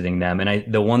them, exiting them.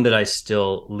 And the one that I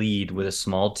still lead with a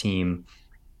small team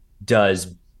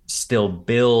does still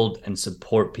build and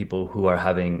support people who are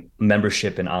having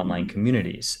membership in online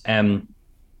communities. And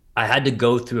I had to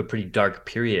go through a pretty dark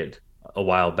period a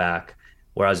while back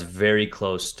where I was very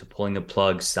close to pulling the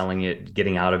plug, selling it,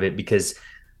 getting out of it, because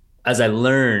as I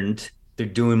learned through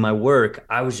doing my work,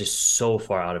 I was just so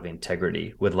far out of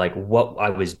integrity with like what I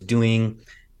was doing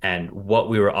and what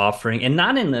we were offering, and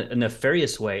not in a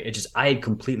nefarious way. It just, I had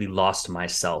completely lost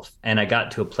myself. And I got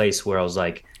to a place where I was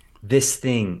like, this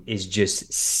thing is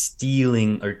just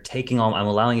stealing or taking all, I'm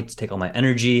allowing it to take all my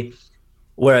energy.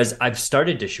 Whereas I've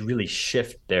started to really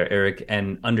shift there, Eric,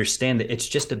 and understand that it's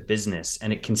just a business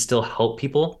and it can still help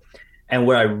people. And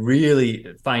where I really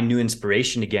find new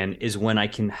inspiration again is when I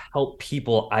can help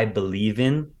people I believe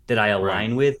in, that I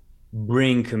align with,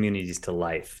 bring communities to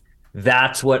life.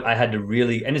 That's what I had to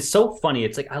really, and it's so funny.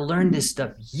 It's like I learned this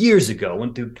stuff years ago,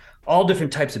 went through all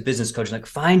different types of business coaching, like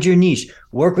find your niche,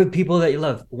 work with people that you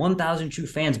love, 1,000 true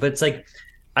fans. But it's like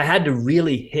I had to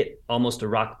really hit almost a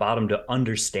rock bottom to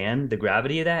understand the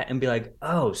gravity of that and be like,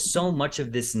 oh, so much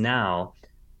of this now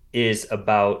is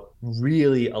about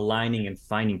really aligning and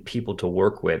finding people to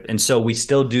work with. And so we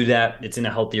still do that. It's in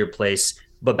a healthier place.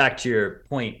 But back to your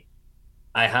point,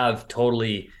 I have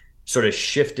totally sort of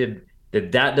shifted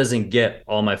that doesn't get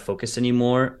all my focus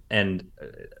anymore. And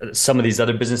some of these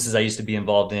other businesses I used to be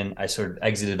involved in, I sort of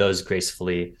exited those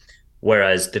gracefully.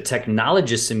 Whereas the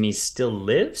technologist in me still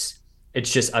lives.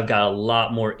 It's just I've got a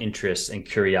lot more interest and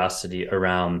curiosity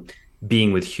around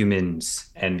being with humans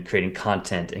and creating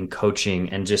content and coaching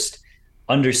and just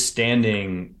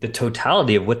understanding the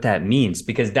totality of what that means,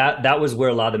 because that was where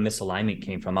a lot of the misalignment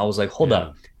came from. I was like, hold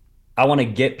up, I want to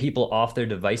get people off their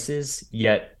devices,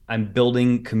 yet I'm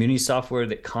building community software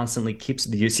that constantly keeps,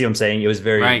 you see what I'm saying? It was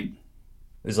very, it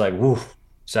was like, woo.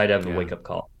 So I'd have a wake up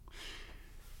call.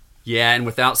 Yeah. And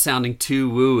without sounding too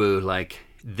woo woo, like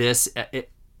this,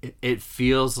 it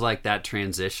feels like that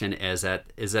transition is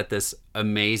at this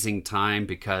amazing time,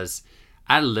 because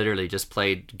I literally just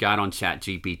got on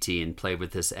ChatGPT and played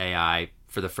with this AI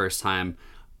for the first time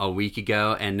a week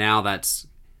ago. And now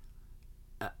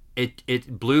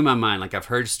it blew my mind. Like I've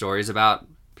heard stories about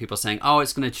people saying, oh,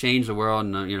 it's going to change the world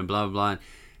and, blah, blah, blah.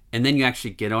 And then you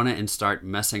actually get on it and start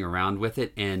messing around with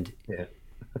it. And,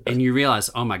 and you realize,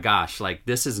 oh my gosh, like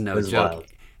this is no joke. Wild.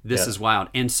 This is wild.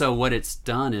 And so what it's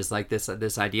done is like this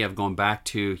idea of going back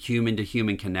to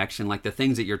human connection, like the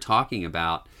things that you're talking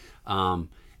about,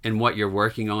 and what you're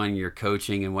working on, your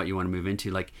coaching and what you want to move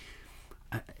into. Like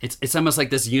it's almost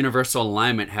like this universal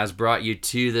alignment has brought you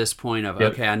to this point of,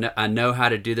 okay, I know how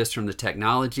to do this from the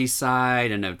technology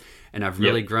side, and I've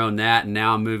really grown that. And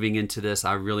now I'm moving into this.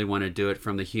 I really want to do it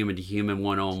from the human to human,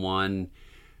 one-on-one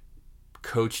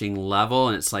coaching level.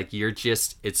 And it's like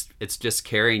it's just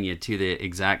carrying you to the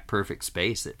exact perfect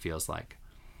space, it feels like.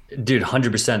 Dude,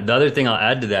 100%. The other thing I'll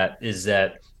add to that is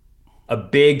that a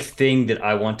big thing that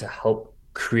I want to help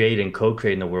create and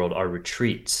co-create in the world are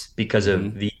retreats, because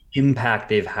of the impact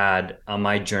they've had on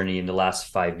my journey in the last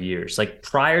 5 years. Like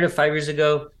prior to 5 years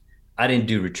ago, I didn't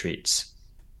do retreats.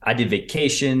 I did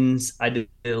vacations. I did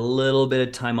a little bit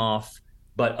of time off.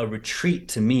 But a retreat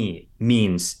to me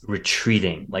means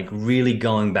retreating, like really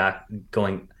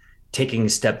taking a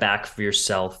step back for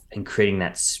yourself and creating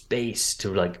that space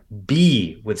to like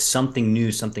be with something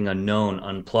new, something unknown,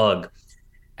 unplug.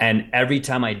 And every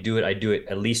time I do it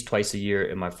at least twice a year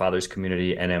in my father's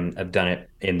community. And I've done it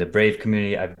in the Brave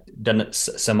community. I've done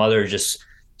some other just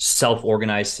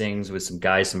self-organized things with some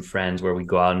guys, some friends, where we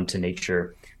go out into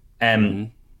nature.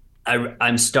 And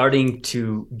I'm starting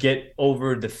to get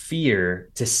over the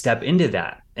fear to step into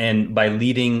that. And by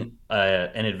leading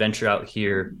an adventure out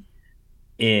here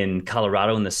in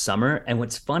Colorado in the summer. And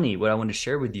what's funny, what I want to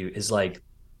share with you is like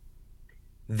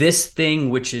this thing,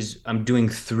 which is I'm doing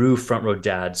through Front Row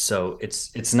Dad. So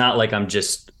it's not like I'm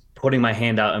just putting my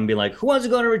hand out and be like, who wants to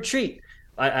go on a retreat?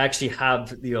 I actually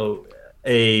have,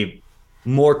 a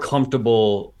more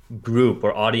comfortable group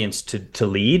or audience to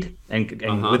lead and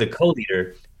with a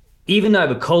co-leader. Even though I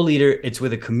have a co-leader, it's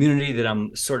with a community that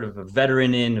I'm sort of a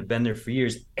veteran in, have been there for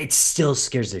years. It still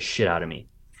scares the shit out of me.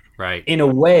 Right. In a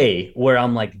way where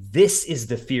I'm like, this is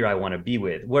the fear I want to be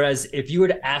with. Whereas if you were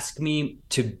to ask me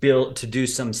to do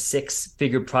some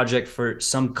 6-figure project for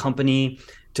some company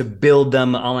to build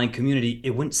them an online community, it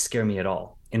wouldn't scare me at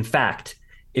all. In fact,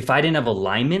 if I didn't have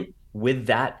alignment with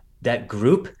that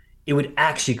group, it would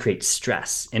actually create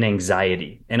stress and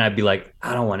anxiety. And I'd be like,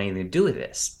 I don't want anything to do with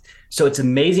this. So it's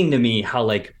amazing to me how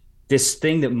like this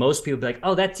thing that most people be like,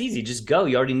 oh, that's easy. Just go.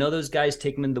 You already know those guys,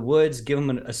 take them in the woods, give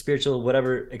them a spiritual,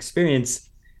 whatever experience.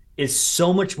 is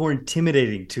so much more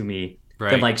intimidating to me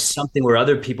than Right. like something where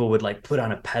other people would like put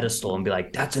on a pedestal and be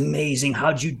like, that's amazing.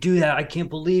 How'd you do that? I can't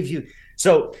believe you.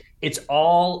 So it's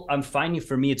all, I'm finding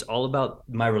for me, it's all about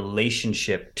my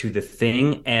relationship to the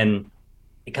thing. And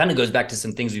it kind of goes back to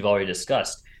some things we've already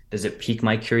discussed. Does it pique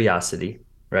my curiosity?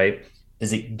 Right?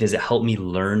 Does it help me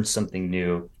learn something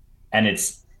new? And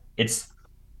it's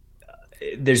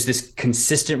there's this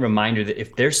consistent reminder that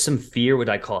if there's some fear, what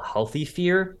I call healthy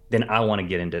fear, then I want to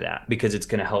get into that because it's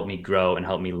going to help me grow and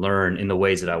help me learn in the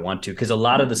ways that I want to. Because a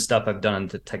lot of the stuff I've done on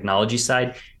the technology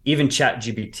side, even Chat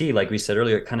GPT, like we said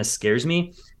earlier, it kind of scares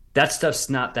me. That stuff's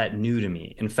not that new to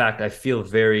me. In fact, I feel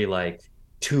very like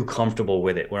too comfortable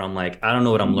with it, where I'm like, I don't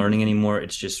know what I'm learning anymore.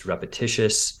 It's just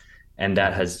repetitious, and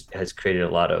that Mm-hmm. has created a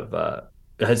lot of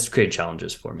has created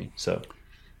challenges for me. So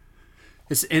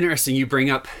It's interesting you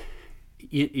bring up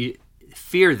you,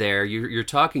 fear there. You're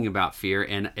talking about fear,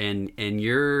 and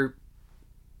you're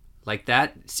like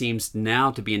that seems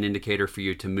now to be an indicator for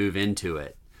you to move into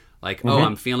it. Like, oh,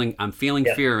 mm-hmm. I'm feeling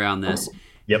Yeah. fear around this.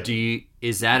 Yep.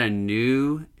 Is that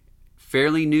a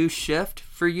fairly new shift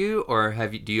for you, or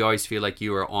do you always feel like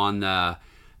you are on that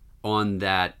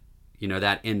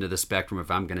that end of the spectrum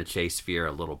if I'm going to chase fear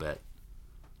a little bit?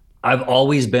 I've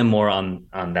always been more on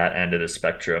that end of the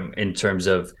spectrum in terms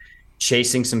of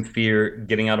chasing some fear,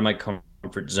 getting out of my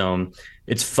comfort zone.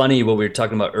 It's funny what we were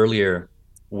talking about earlier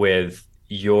with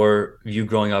you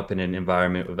growing up in an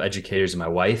environment of educators and my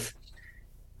wife.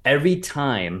 Every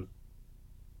time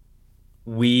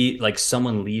we like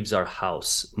someone leaves our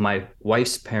house, my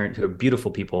wife's parents, who are beautiful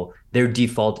people, their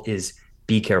default is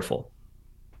be careful.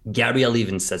 Gabrielle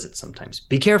even says it sometimes.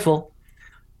 Be careful.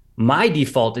 My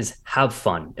default is have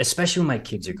fun, especially when my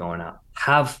kids are going out.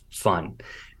 Have fun.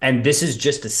 And this is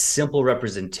just a simple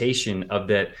representation of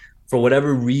that. For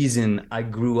whatever reason, I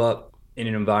grew up in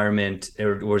an environment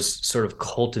or was sort of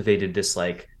cultivated this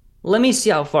like, let me see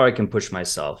how far I can push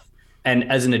myself. And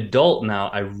as an adult now,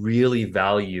 I really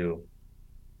value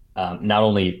not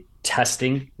only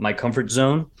testing my comfort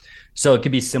zone. So it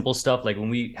could be simple stuff like when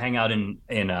we hang out in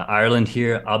Ireland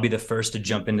here, I'll be the first to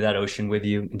jump into that ocean with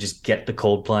you and just get the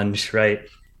cold plunge, right?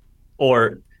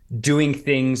 Or doing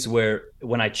things where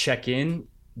when I check in,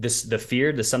 the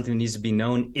fear, the something that needs to be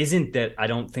known isn't that I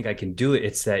don't think I can do it.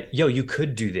 It's that, yo, you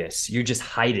could do this. You're just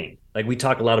hiding. Like we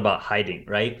talk a lot about hiding,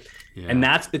 right? And Yeah.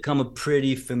 that's become a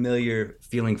pretty familiar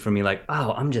feeling for me. Like,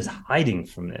 oh, I'm just hiding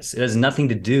from this. It has nothing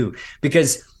to do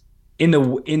because in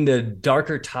the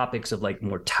darker topics of like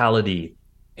mortality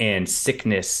and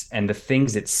sickness and the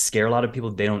things that scare a lot of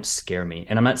people, they don't scare me.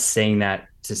 And I'm not saying that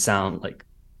to sound like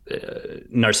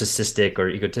narcissistic or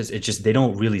egotistic. It's just they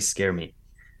don't really scare me.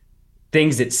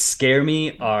 Things that scare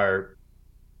me are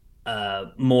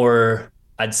more,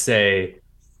 I'd say,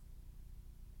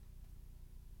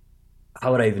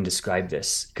 how would I even describe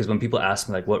this? Because when people ask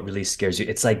me like what really scares you,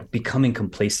 it's like becoming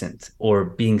complacent or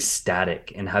being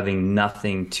static and having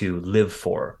nothing to live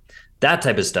for. That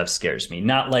type of stuff scares me,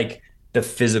 not like the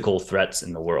physical threats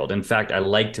in the world. In fact, I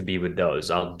like to be with those.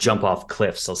 I'll jump off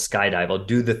cliffs, I'll skydive, I'll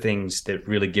do the things that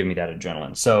really give me that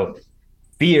adrenaline. So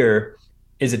fear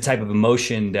is a type of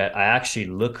emotion that I actually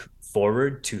look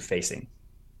forward to facing.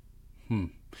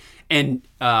 And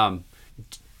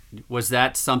was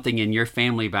that something in your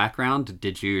family background?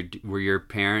 Were your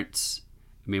parents?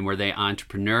 I mean, were they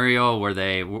entrepreneurial? Were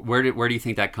they where do you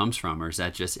think that comes from, or is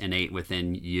that just innate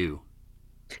within you?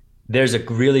 There's a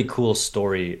really cool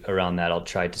story around that. I'll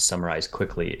try to summarize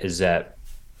quickly. Is that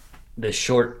the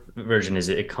short version is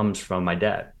it comes from my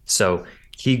dad. So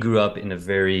he grew up in a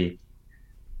very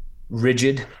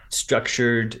rigid,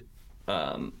 structured,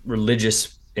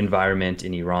 religious environment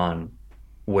in Iran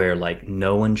where like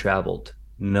no one traveled,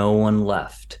 no one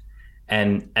left.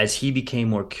 And as he became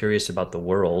more curious about the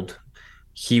world,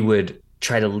 he would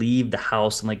try to leave the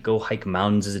house and like go hike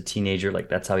mountains as a teenager. Like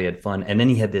that's how he had fun. And then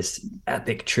he had this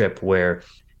epic trip where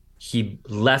he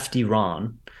left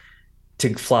Iran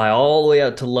to fly all the way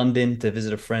out to London to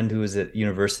visit a friend who was at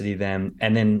university then,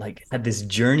 and then like had this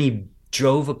journey,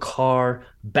 drove a car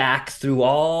back through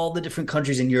all the different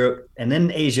countries in Europe and then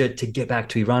Asia to get back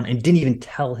to Iran and didn't even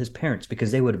tell his parents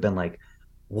because they would have been like,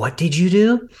 "What did you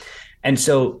do?" And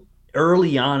so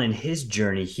early on in his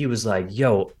journey, he was like,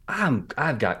 "Yo,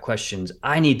 I've got questions.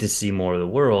 I need to see more of the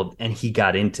world," and he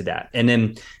got into that. And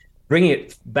then bringing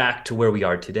it back to where we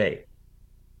are today,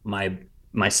 my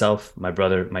myself, my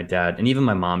brother, my dad, and even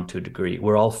my mom to a degree,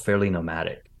 we're all fairly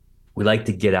nomadic. We like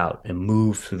to get out and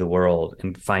move through the world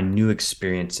and find new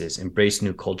experiences, embrace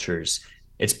new cultures.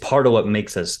 It's part of what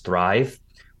makes us thrive.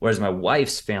 Whereas my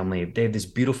wife's family, they have this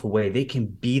beautiful way they can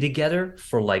be together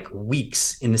for like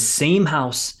weeks in the same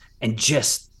house and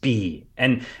just be.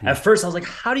 And Hmm. at first I was like,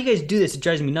 how do you guys do this? It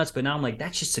drives me nuts. But now I'm like,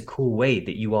 that's just a cool way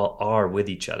that you all are with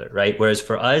each other, right? Whereas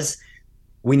for us,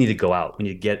 we need to go out. We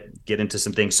need to get into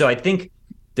some things. So I think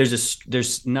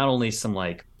there's not only some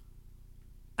like,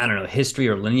 I don't know, history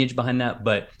or lineage behind that,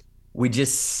 but we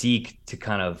just seek to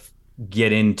kind of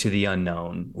get into the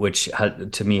unknown, which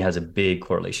to me has a big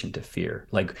correlation to fear.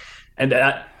 Like, and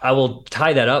I will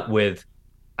tie that up with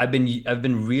I've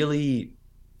been really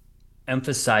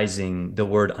emphasizing the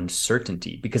word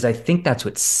uncertainty because I think that's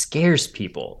what scares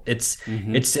people.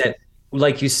 Hmm. It's that,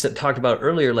 like you talked about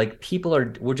earlier, like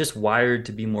we're just wired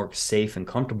to be more safe and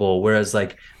comfortable. Whereas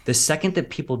like the second that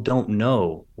people don't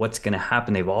know what's going to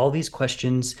happen, they have all these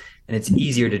questions and it's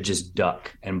easier to just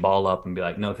duck and ball up and be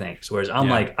like, no, thanks. Whereas I'm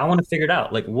Yeah. like, I want to figure it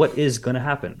out. Like what is going to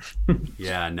happen?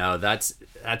 Yeah. No, that's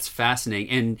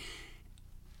fascinating.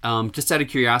 And just out of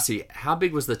curiosity, how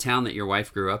big was the town that your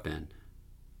wife grew up in?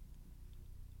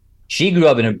 She grew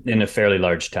up in a fairly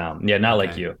large town. Yeah, not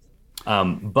like Okay. you.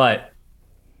 But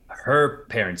her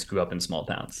parents grew up in small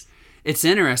towns. It's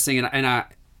interesting, and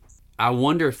I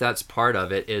wonder if that's part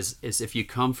of it. Is if you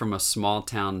come from a small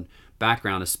town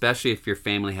background, especially if your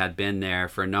family had been there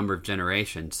for a number of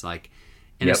generations, like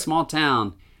in a Yep. small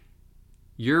town,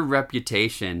 your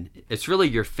reputation, it's really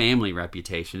your family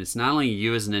reputation. It's not only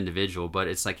you as an individual, but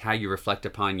it's like how you reflect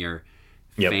upon your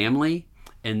Yep. family,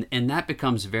 and that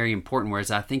becomes very important.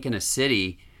 Whereas I think in a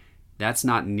city, that's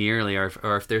not nearly, or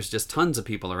if there's just tons of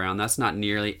people around, that's not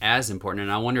nearly as important.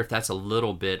 And I wonder if that's a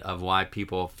little bit of why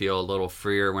people feel a little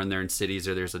freer when they're in cities,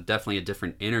 or there's definitely a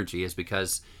different energy, is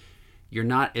because you're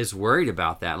not as worried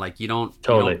about that. Like you don't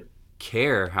Totally.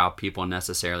 care how people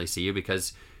necessarily see you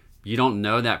because you don't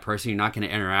know that person. You're not going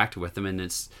to interact with them, and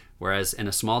it's whereas in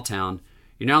a small town,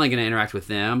 you're not only going to interact with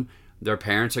them. Their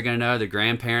parents are going to know, their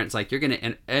grandparents, like you're going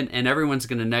to, and everyone's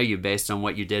going to know you based on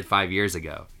what you did 5 years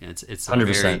ago. It's a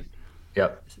very 100%.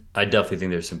 Yep. I definitely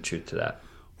think there's some truth to that.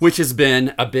 which has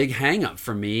been a big hangup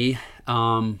for me.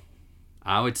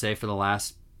 I would say for the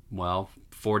last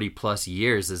 40 plus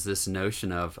years is this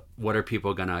notion of what are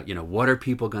people gonna what are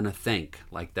people gonna think?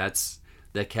 Like that's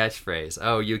the catchphrase.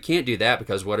 Oh, you can't do that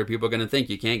because what are people gonna think?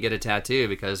 You can't get a tattoo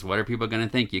because what are people gonna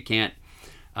think? You can't.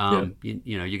 Yeah.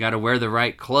 You got to wear the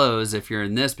right clothes if you're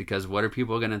in this because what are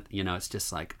people gonna? It's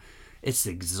just like it's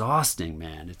exhausting,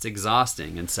 man. It's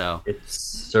exhausting, and so It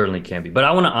certainly can be. But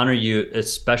I want to honor you,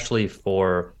 especially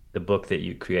for the book that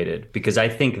you created, because I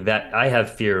think that I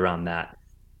have fear around that.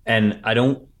 And I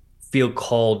don't feel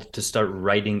called to start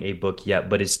writing a book yet,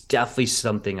 but it's definitely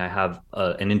something I have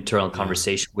an internal yeah,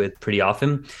 conversation with pretty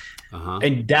often. uh huh,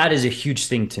 And that is a huge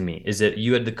thing to me, is that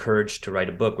you had the courage to write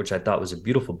a book, which I thought was a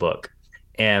beautiful book.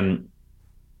 And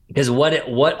because what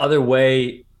other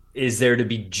way is there to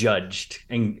be judged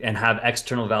and have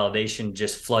external validation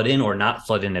just flood in or not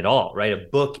flood in at all, right? A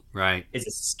book right. is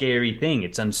a scary thing.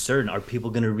 It's uncertain. Are people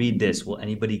going to read this? Will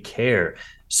anybody care?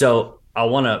 So I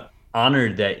want to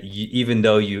honor that even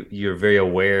though you're very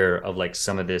aware of like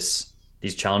some of these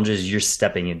challenges, you're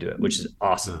stepping into it, which is Oh,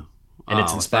 awesome. And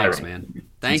it's well, thanks, inspiring. man. It's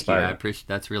Thank you. I inspiring. appreciate.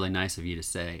 That's really nice of you to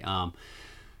say.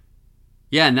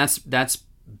 Yeah, and that's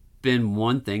been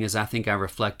one thing is I think I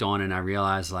reflect on and I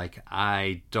realize like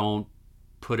I don't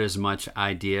put as much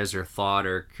ideas or thought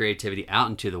or creativity out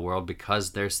into the world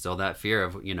because there's still that fear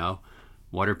of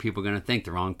what are people going to think?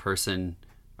 The wrong person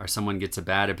or someone gets a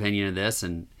bad opinion of this,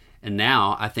 and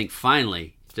now I think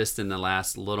finally just in the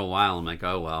last little while I'm like,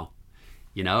 oh well,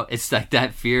 it's like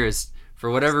that fear is for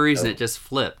whatever reason it So, just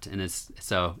flipped, and it's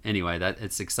so anyway that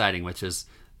it's exciting, which is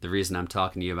the reason I'm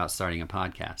talking to you about starting a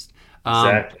podcast. Um,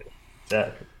 exactly.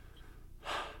 Exactly.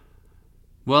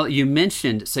 well, you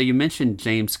mentioned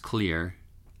James Clear.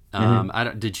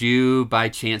 Mhm. Did you by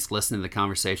chance listen to the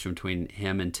conversation between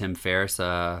him and Tim Ferriss?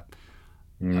 A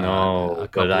No,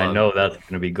 but couple I of know that's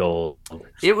going to be gold.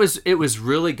 it was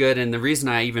really good, and the reason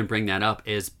I even bring that up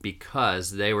is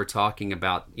because they were talking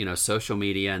about social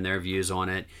media and their views on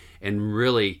it, and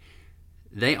really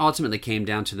they ultimately came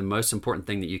down to the most important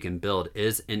thing that you can build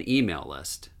is an email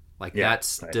list. Like Yeah.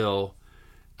 that's Right. still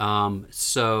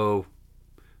so.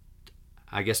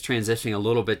 I guess transitioning a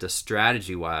little bit to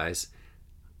strategy wise,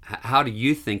 how do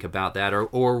you think about that,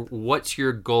 or what's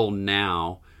your goal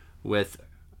now with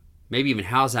maybe even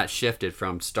how's that shifted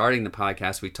from starting the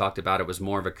podcast? We talked about it was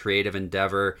more of a creative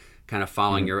endeavor, kind of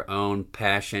following Mhm. your own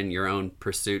passion, your own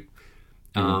pursuit.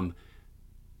 Mhm. Um,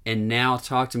 and now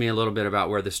talk to me a little bit about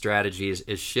where the strategy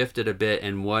is shifted a bit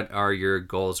and what are your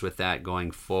goals with that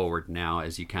going forward now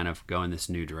as you kind of go in this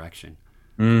new direction.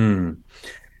 Mm.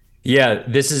 Yeah,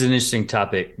 this is an interesting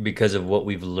topic because of what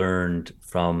we've learned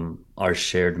from our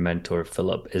shared mentor,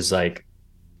 Philip, is like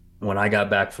when I got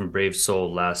back from Brave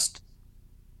Soul last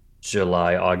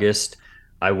July, August,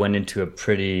 I went into a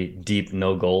pretty deep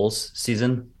no goals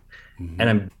season. And Hmm.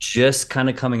 I'm just kind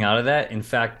of coming out of that. In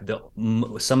fact,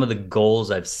 some of the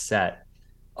goals I've set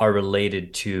are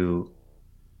related to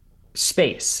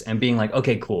space and being like,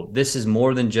 okay, cool. This is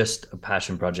more than just a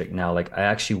passion project now. Like, I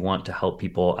actually want to help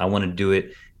people. I want to do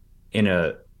it in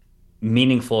a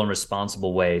meaningful and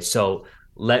responsible way. So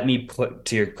let me put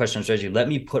to your question on strategy, let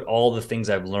me put all the things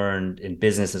I've learned in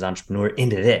business as an entrepreneur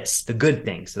into this, the good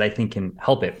things that I think can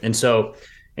help it. And so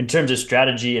in terms of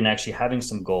strategy and actually having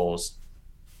some goals,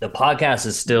 the podcast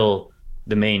is still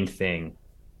the main thing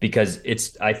because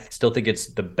I still think it's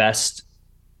the best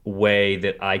way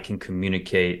that I can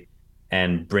communicate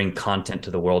and bring content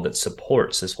to the world that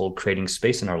supports this whole creating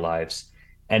space in our lives.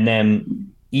 And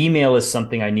then email is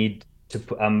something I need to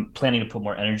I'm planning to put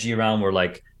more energy around where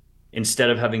like instead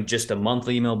of having just a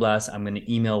monthly email blast, I'm going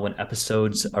to email when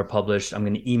episodes are published. I'm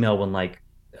going to email when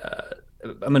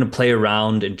I'm going to play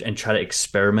around and try to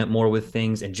experiment more with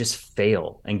things and just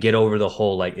fail and get over the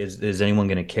whole like is anyone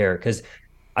going to care? Because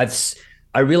I've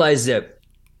I realize that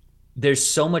there's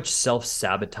so much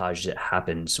self-sabotage that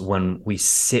happens when we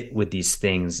sit with these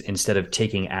things instead of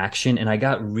taking action. And I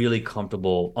got really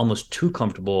comfortable, almost too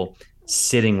comfortable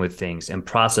sitting with things and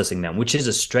processing them, which is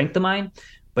a strength of mine.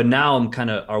 But now I'm kind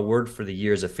of, our word for the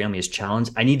year as a family is challenge.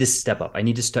 I need to step up. I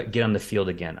need to start get on the field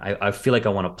again. I feel like I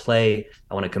want to play,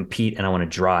 I want to compete, and I want to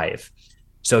drive.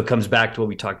 So it comes back to what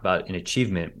we talked about in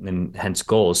achievement and hence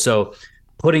goals. So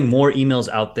putting more emails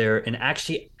out there and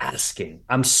actually asking.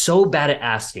 I'm so bad at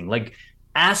asking. Like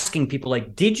asking people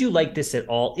like, did you like this at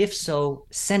all? If so,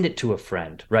 send it to a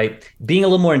friend, right? Being a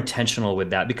little more intentional with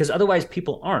that because otherwise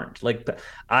people aren't. Like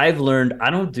I've learned I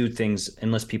don't do things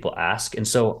unless people ask. And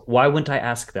so why wouldn't I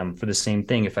ask them for the same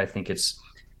thing if I think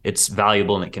it's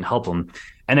valuable and it can help them?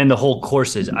 And then the whole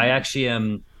courses. I actually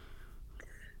am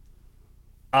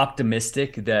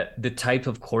optimistic that the type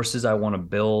of courses I want to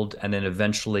build and then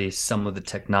eventually some of the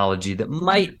technology that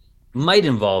might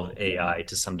involve AI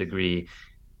to some degree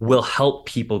will help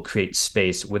people create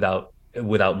space without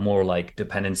more like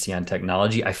dependency on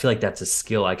technology. I feel like that's a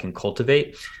skill I can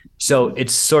cultivate. So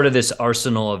it's sort of this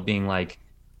arsenal of being like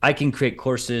I can create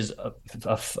courses,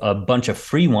 a bunch of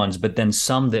free ones, but then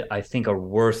some that I think are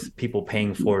worth people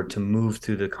paying for to move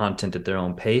through the content at their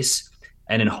own pace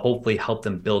and then hopefully help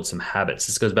them build some habits.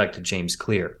 This goes back to James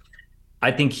Clear.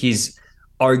 I think he's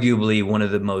arguably one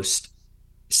of the most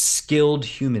skilled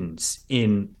humans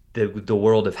in the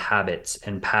world of habits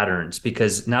and patterns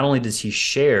because not only does he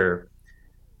share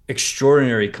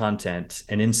extraordinary content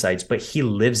and insights, but he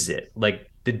lives it. Like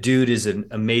the dude is an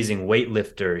amazing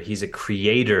weightlifter. He's a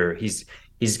creator. He's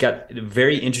got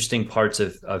very interesting parts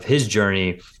of his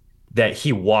journey that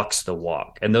he walks the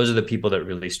walk. And those are the people that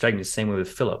really strike me. The same way with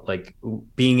Philip, like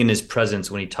being in his presence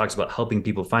when he talks about helping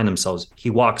people find themselves, he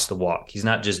walks the walk. He's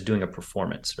not just doing a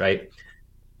performance, right?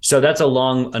 So that's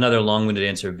another long-winded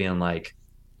answer of being like,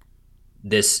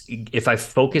 this if I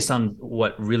focus on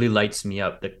what really lights me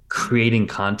up, the creating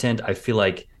content, I feel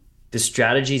like the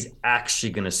strategy is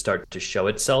actually going to start to show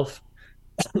itself.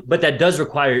 But that does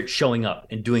require showing up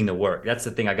and doing the work. That's the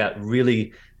thing. I don't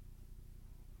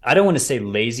want to say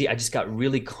lazy. I just got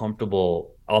really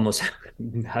comfortable almost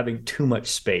having too much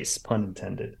space, pun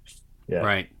intended. Yeah.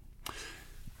 Right.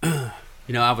 I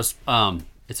was.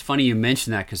 It's funny you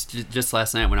mentioned that because just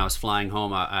last night when I was flying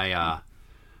home, I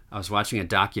was watching a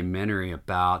documentary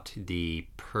about the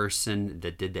person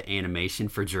that did the animation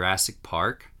for Jurassic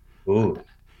Park. Ooh.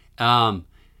 Um,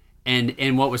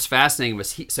 and what was fascinating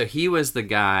was he was the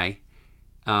guy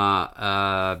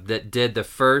that did the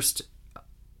first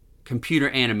computer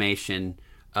animation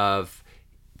of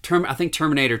I think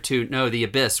Terminator 2. No, The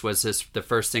Abyss was the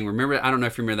first thing. Remember, I don't know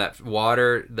if you remember that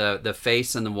water, the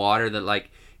face in the water that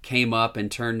like came up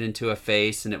and turned into a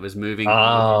face and it was moving.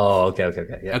 Oh,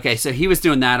 okay. Yeah. Okay, so he was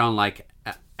doing that on like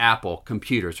Apple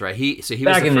computers, right? He was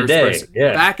Back the in the first day, person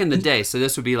yeah. back in the day. So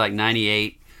this would be like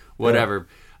 98, whatever.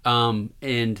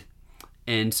 And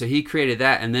so he created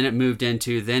that, and then it moved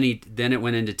into then it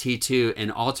went into T2,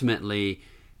 and ultimately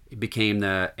it became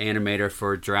the animator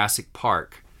for Jurassic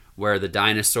Park, where the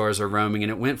dinosaurs are roaming, and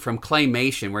it went from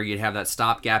claymation, where you'd have that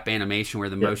stopgap animation where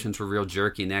the motions were real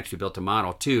jerky, and they actually built a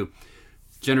model, to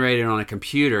generated on a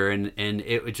computer, and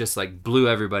it just like blew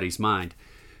everybody's mind.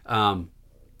 But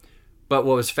what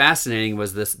was fascinating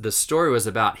was the story was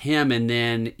about him, and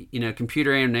then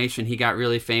computer animation. He got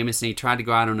really famous, and he tried to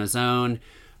go out on his own,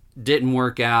 didn't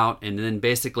work out, and then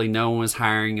basically no one was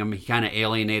hiring him. He kind of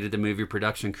alienated the movie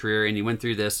production career, and he went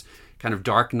through this kind of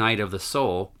dark night of the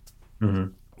soul,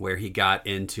 where he got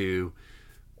into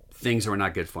things that were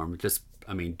not good for him. Just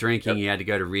I mean, drinking, he had to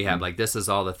go to rehab. Like, this is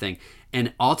all the thing.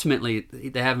 And ultimately,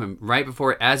 they have him right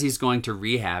before, as he's going to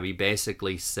rehab, he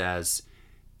basically says,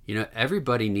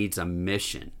 everybody needs a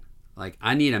mission. Like,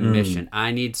 I need a mission.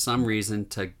 I need some reason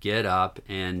to get up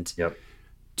and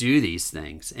do these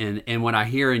things. And what I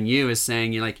hear in you is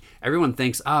saying, everyone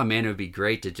thinks, oh man, it would be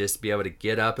great to just be able to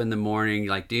get up in the morning,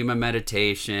 like do my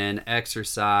meditation,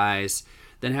 exercise,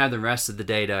 then have the rest of the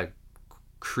day to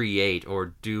create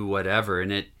or do whatever.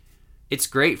 And it's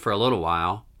great for a little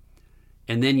while.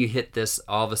 And then you hit this,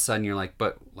 all of a sudden you're like,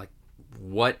 but like,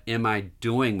 what am I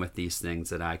doing with these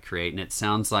things that I create? And it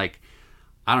sounds like,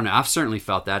 I don't know, I've certainly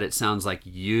felt that. It sounds like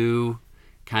you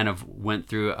kind of went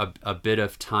through a bit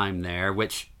of time there,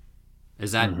 which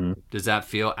is that, does that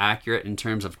feel accurate in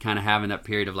terms of kind of having that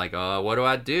period of like, oh, what do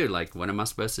I do? Like, what am I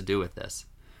supposed to do with this?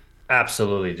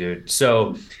 Absolutely, dude.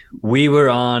 So we were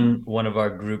on one of our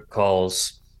group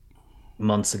calls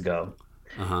months ago,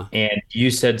 and you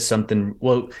said something.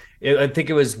 Well, I think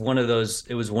it was one of those.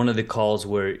 It was one of the calls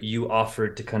where you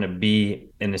offered to kind of be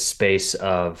in a space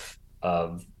of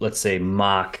let's say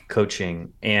mock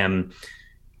coaching, and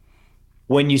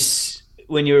when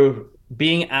you're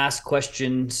being asked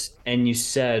questions, and you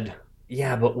said,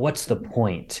 "Yeah, but what's the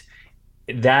point?"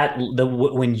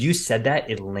 When you said that,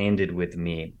 it landed with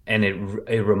me, and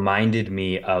it reminded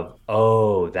me of,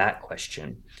 oh, that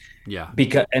question.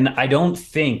 And I don't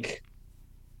think,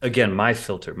 again, my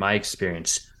filter, my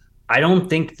experience, I don't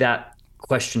think that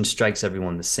question strikes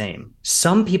everyone the same.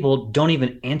 Some people don't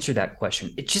even answer that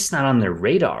question. It's just not on their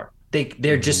radar.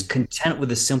 They're just content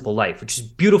with a simple life, which is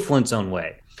beautiful in its own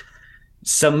way.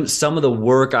 Some of the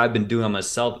work I've been doing on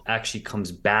myself actually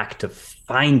comes back to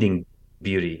finding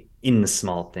beauty in the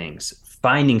small things,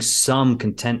 finding some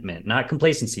contentment, not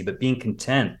complacency, but being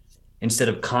content instead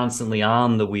of constantly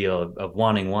on the wheel of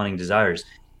wanting desires.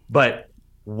 But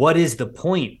what is the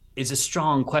point is a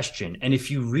strong question. And if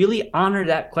you really honor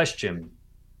that question,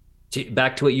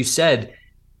 back to what you said,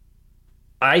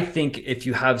 I think if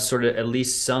you have sort of at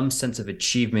least some sense of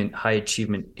achievement, high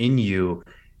achievement in you,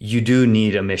 you do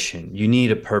need a mission. You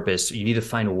need a purpose. You need to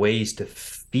find ways to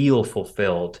feel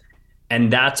fulfilled.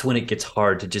 And that's when it gets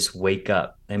hard to just wake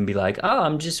up and be like, oh,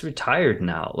 I'm just retired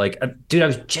now. Like, dude, I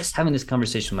was just having this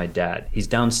conversation with my dad. He's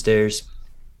downstairs,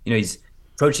 he's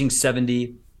approaching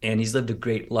 70 and he's lived a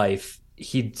great life.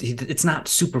 It's not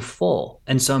super full.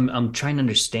 And so I'm trying to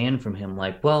understand from him,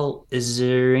 like, well, is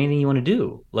there anything you want to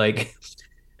do? Like,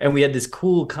 and we had this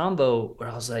cool combo where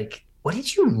I was like, what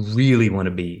did you really want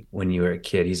to be when you were a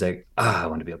kid? He's like, I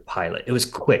want to be a pilot. It was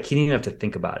quick. He didn't even have to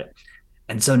think about it.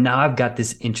 And so now I've got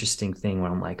this interesting thing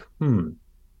where I'm like, and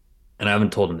I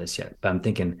haven't told him this yet, but I'm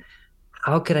thinking,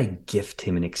 how could I gift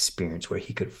him an experience where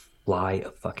he could fly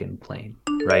a fucking plane,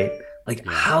 right? Like,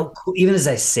 how cool, even as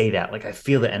I say that, like I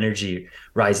feel the energy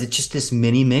rise. It's just this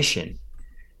mini mission.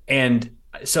 And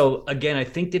so again, I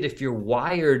think that if you're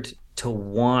wired to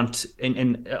want,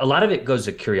 and a lot of it goes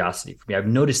to curiosity for me. I've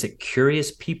noticed that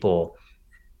curious people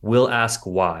will ask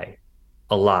why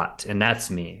a lot. And that's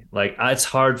me. Like, it's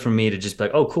hard for me to just be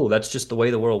like, oh, cool, that's just the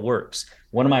way the world works.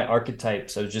 One of my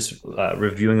archetypes, I was just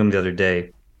reviewing them the other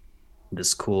day.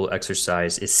 This cool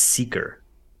exercise is seeker.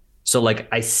 So like,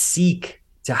 I seek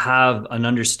to have an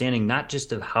understanding, not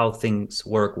just of how things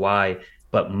work, why,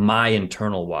 but my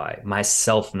internal why, my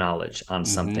self-knowledge on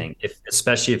something,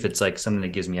 especially if it's like something that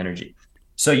gives me energy.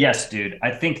 So yes, dude,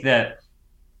 I think that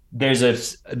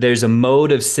there's a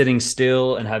mode of sitting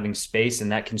still and having space,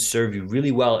 and that can serve you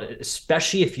really well,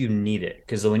 especially if you need it.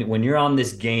 Because when you're on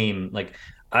this game, like,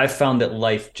 I've found that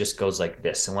life just goes like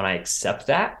this. And when I accept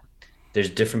that, there's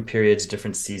different periods,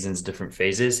 different seasons, different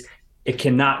phases. It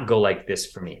cannot go like this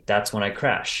for me. That's when I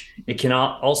crash. It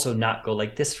cannot also not go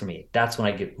like this for me. That's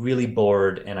when I get really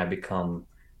bored and I become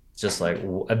just like,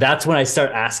 that's when I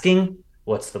start asking,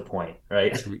 what's the point,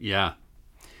 right? Yeah.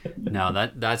 No,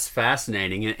 that's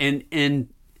fascinating. And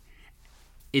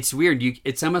it's weird.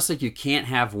 It's almost like you can't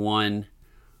have one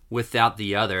without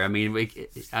the other. I mean,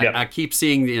 I keep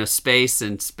seeing, space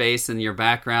in your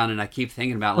background, and I keep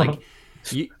thinking about like,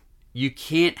 you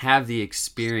can't have the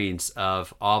experience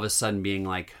of all of a sudden being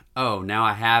like, oh, now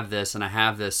I have this and I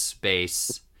have this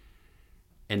space,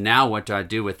 and now what do I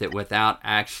do with it, without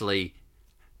actually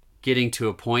getting to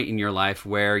a point in your life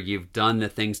where you've done the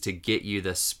things to get you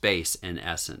the space, in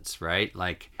essence, right?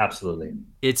 Like, absolutely.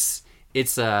 It's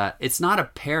not a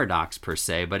paradox per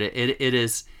se, but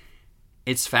it's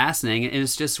fascinating, and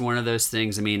it's just one of those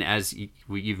things. I mean, as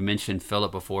you've mentioned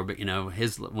Philip before, but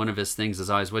one of his things is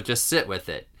always, well, just sit with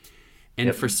it.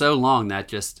 And for so long,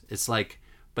 it's like,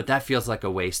 but that feels like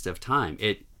a waste of time.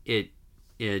 I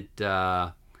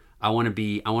I want to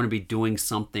be doing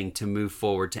something to move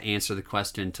forward, to answer the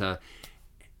question,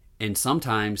 and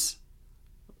sometimes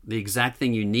the exact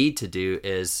thing you need to do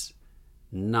is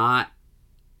not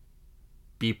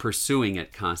be pursuing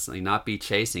it constantly, not be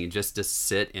chasing it, just to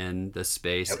sit in the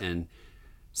space and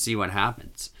see what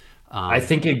happens. I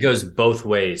think it goes both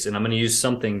ways. And I'm going to use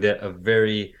something that a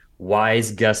very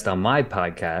wise guest on my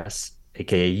podcast,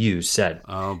 aka you, said.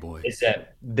 Oh boy. Is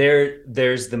that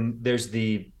there's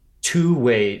the two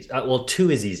ways. Well, two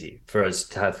is easy for us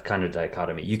to have kind of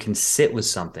dichotomy. You can sit with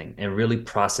something and really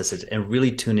process it and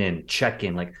really tune in, check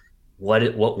in, like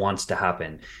what wants to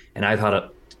happen. And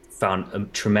found a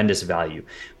tremendous value.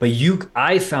 But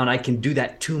I found I can do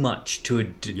that too much to a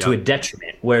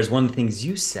detriment. Whereas one of the things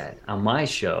you said on my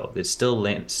show that still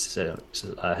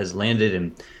has landed,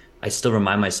 and I still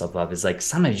remind myself of, is like,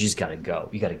 sometimes you just got to go.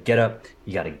 You got to get up.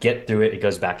 You got to get through it. It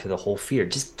goes back to the whole fear.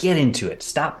 Just get into it.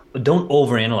 Stop. Don't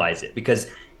overanalyze it,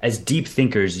 because as deep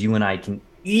thinkers, you and I can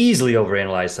easily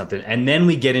overanalyze something. And then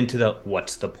we get into the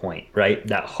what's the point, right?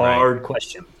 That hard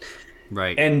question.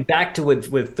 Right. And back to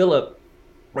with Philip,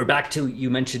 or back to, you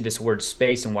mentioned this word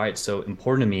space and why it's so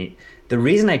important to me. The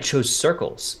reason I chose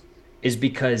circles is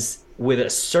because with a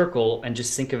circle, and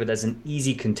just think of it as an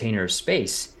easy container of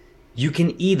space, you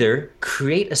can either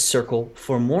create a circle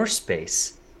for more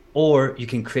space, or you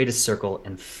can create a circle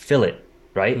and fill it,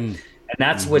 right? And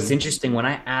that's what's interesting when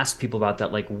I ask people about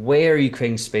that, like, where are you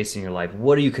creating space in your life?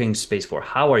 What are you creating space for?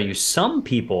 How are you? Some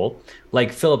people,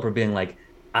 like Philip, are being like,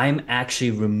 I'm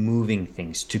actually removing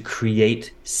things to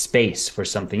create space for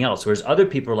something else. Whereas other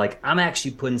people are like, I'm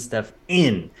actually putting stuff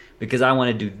in because I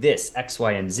want to do this, X,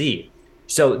 Y, and Z.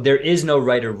 So there is no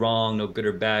right or wrong, no good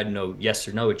or bad, no yes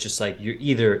or no. It's just like you're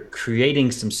either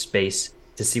creating some space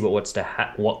to see what wants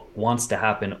to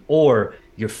happen, or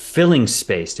you're filling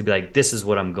space to be like, this is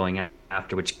what I'm going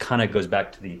after, which kind of goes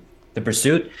back to the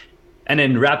pursuit. And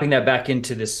then wrapping that back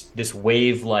into this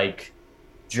wave-like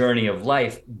journey of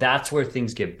life, that's where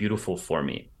things get beautiful for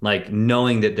me. Like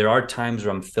knowing that there are times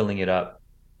where I'm filling it up,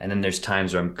 and then there's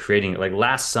times where I'm creating it. Like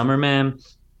last summer, man,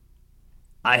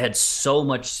 I had so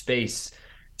much space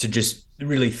to just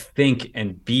really think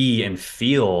and be and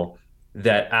feel,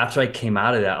 that after I came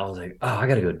out of that, I was like, oh, I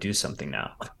got to go do something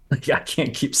now. Like, I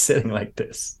can't keep sitting like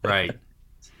this. Right.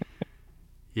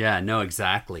 Yeah, no,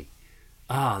 exactly.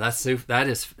 Oh, that's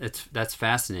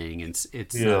fascinating. It's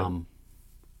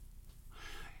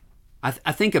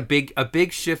I think a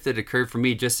big shift that occurred for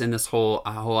me just in this whole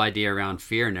idea around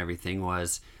fear and everything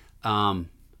was, well,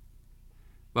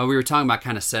 we were talking about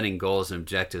kind of setting goals and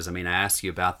objectives. I mean, I asked you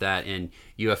about that, and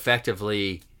you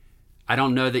effectively, I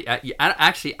don't know that,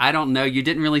 I don't know, you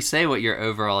didn't really say what your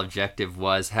overall objective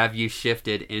was. Have you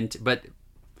shifted into, but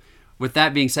with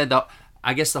that being said, though,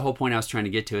 I guess the whole point I was trying to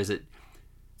get to is that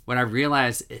what I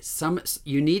realized is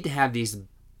you need to have these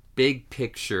big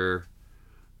picture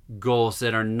goals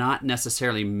that are not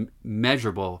necessarily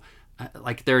measurable,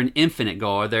 like they're an infinite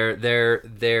goal, or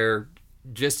they're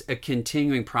just a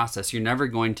continuing process. You're never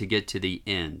going to get to the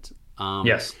end.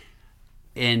 Yes.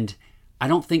 And I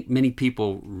don't think many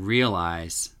people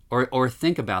realize or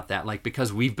think about that, like,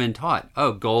 because we've been taught,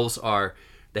 oh, goals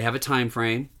they have a time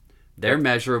frame, they're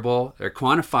measurable, they're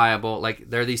quantifiable, like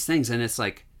they're these things, and it's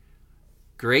like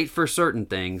great for certain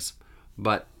things,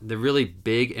 but the really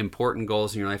big important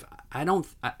goals in your life, I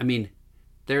mean,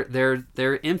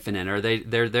 they're infinite, or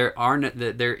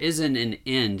there isn't an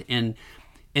end. And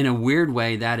in a weird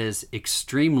way, that is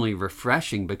extremely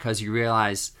refreshing, because you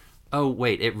realize, oh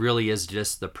wait, it really is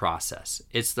just the process.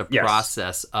 It's the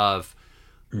process of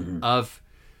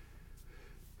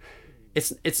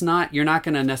it's not, you're not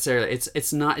going to necessarily,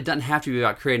 it's not, it doesn't have to be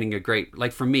about creating a great,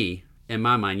 like for me, in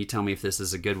my mind, you tell me if this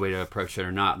is a good way to approach it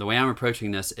or not. The way I'm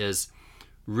approaching this is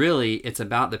really, it's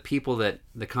about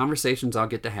the conversations I'll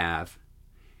get to have,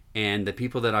 and the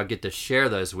people that I'll get to share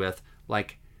those with.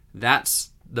 Like,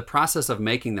 that's the process of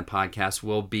making the podcast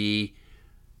will be,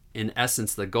 in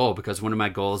essence, the goal, because one of my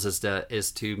goals is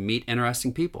to meet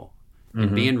interesting people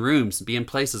and be in rooms, be in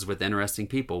places with interesting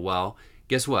people. Well,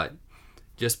 guess what?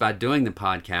 Just by doing the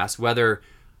podcast, whether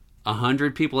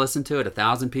 100 people listen to it,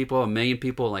 1,000 people, 1,000,000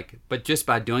 people, but just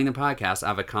by doing the podcast,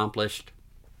 I've accomplished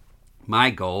my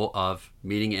goal of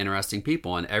meeting interesting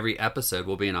people, and every episode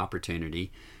will be an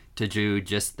opportunity to do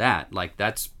just that. Like,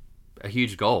 that's a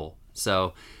huge goal.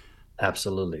 So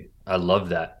absolutely, I love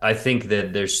that. I think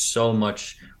that there's so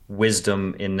much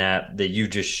wisdom in that you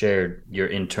just shared, your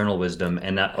internal wisdom,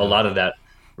 and that a lot of that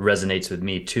resonates with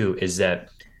me too, is that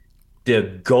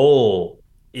the goal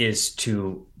is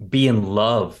to be in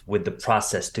love with the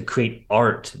process, to create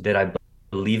art that I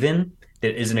believe in,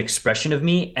 that is an expression of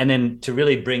me, and then to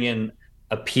really bring in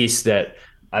a piece that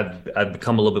I've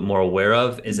become a little bit more aware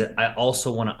of is that I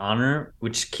also want to honor,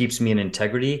 which keeps me in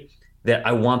integrity, that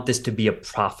I want this to be a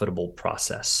profitable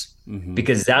process Mm-hmm.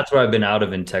 because that's where I've been out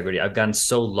of integrity. I've gotten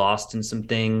so lost in some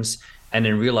things and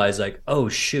then realized like, oh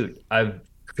shoot, I've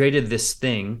created this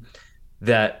thing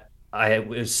that I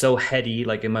was so heady,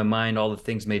 like in my mind, all the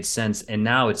things made sense. And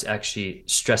now it's actually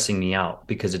stressing me out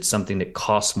because it's something that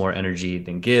costs more energy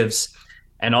than gives.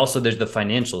 And also there's the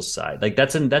financial side. Like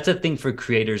that's a thing for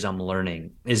creators I'm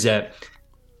learning is that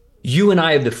you and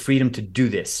I have the freedom to do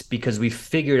this because we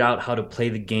figured out how to play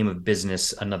the game of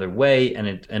business another way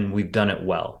and we've done it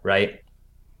well, right?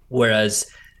 Whereas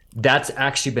that's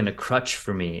actually been a crutch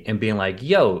for me and being like,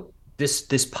 yo, this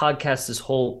podcast, this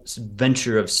whole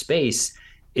venture of space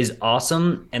is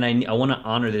awesome. And I want to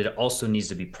honor that it also needs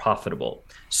to be profitable.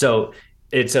 So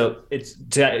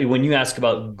when you ask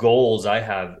about goals I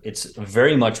have, it's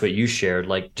very much what you shared,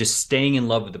 like just staying in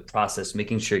love with the process,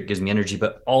 making sure it gives me energy,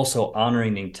 but also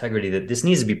honoring the integrity that this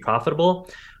needs to be profitable.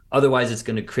 Otherwise, it's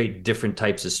going to create different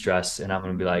types of stress. And I'm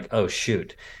going to be like, oh,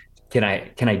 shoot, can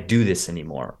I do this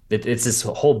anymore? It's this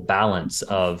whole balance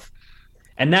of,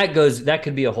 and that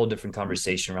could be a whole different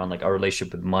conversation around like our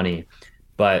relationship with money.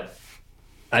 But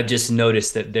I've just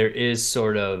noticed that there is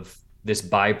sort of this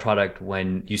byproduct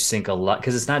when you sink a lot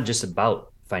because it's not just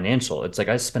about financial. It's like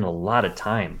I spend a lot of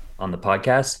time on the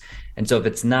podcast. And so if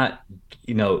it's not,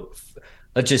 you know,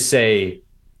 let's just say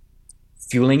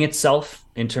fueling itself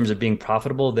in terms of being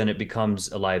profitable, then it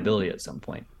becomes a liability at some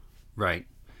point. Right.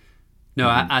 No,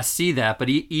 Mm-hmm. I see that, but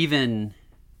even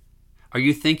are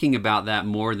you thinking about that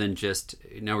more than just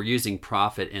we're using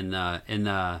profit in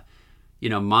the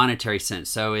monetary sense?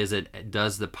 So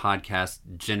does the podcast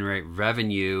generate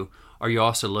revenue? Are you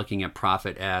also looking at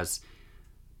profit as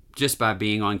just by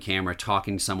being on camera,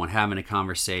 talking to someone, having a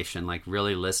conversation, like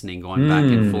really listening, going back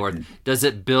and forth? Mm, Does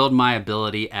it build my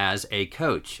ability as a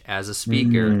coach, as a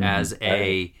speaker, as right,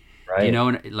 a,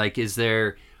 right. like,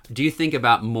 do you think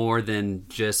about more than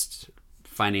just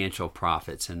financial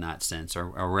profits in that sense, or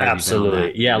where have you been on Absolutely.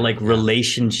 that? Yeah, like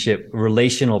Yeah.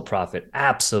 relational profit.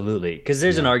 Absolutely. Because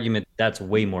there's an Yeah. argument that's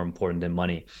way more important than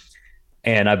money.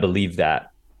 And I believe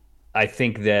that. I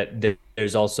think that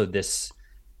there's also this,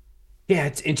 yeah,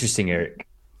 it's interesting, Eric.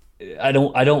 I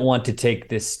don't want to take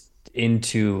this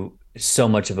into so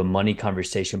much of a money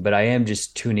conversation, but I am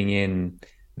just tuning in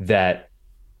that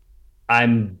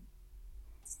I'm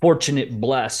fortunate,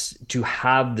 blessed to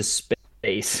have the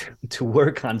space to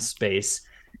work on space.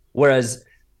 Whereas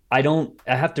I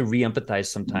have to re-empathize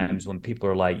sometimes when people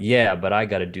are like, yeah, but I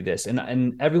got to do this.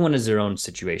 And everyone has their own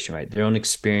situation, right? Their own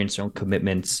experience, their own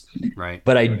commitments. Right.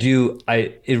 But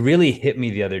it really hit me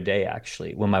the other day,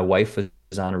 actually, when my wife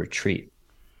was on a retreat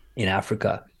in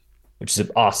Africa, which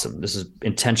is awesome. This is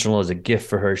intentional as a gift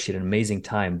for her. She had an amazing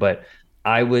time. But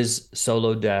I was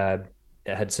solo dad.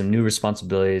 I had some new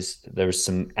responsibilities. There was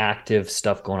some active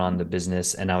stuff going on in the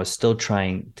business, and I was still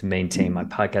trying to maintain my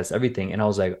podcast, everything. And I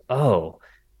was like, oh,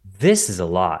 this is a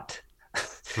lot.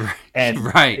 Right. And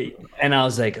Right. and I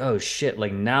was like, oh shit,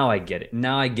 like now I get it.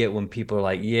 Now I get when people are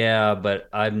like, yeah, but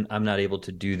I'm not able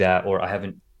to do that, or I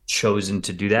haven't chosen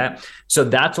to do that. So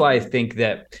that's why I think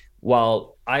that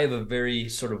while I have a very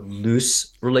sort of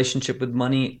loose relationship with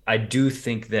money, I do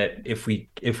think that if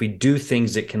we do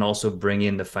things that can also bring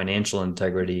in the financial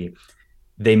integrity,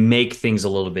 they make things a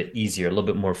little bit easier, a little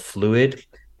bit more fluid.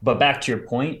 But back to your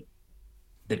point,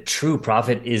 the true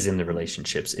profit is in the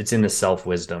relationships. It's in the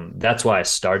self-wisdom. That's why I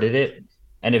started it.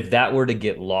 And if that were to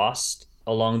get lost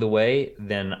along the way,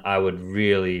 then I would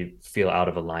really feel out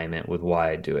of alignment with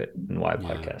why I do it and why I Yeah.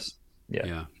 podcast. Yeah.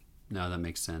 Yeah. No, that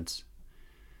makes sense.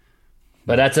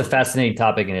 But that's a fascinating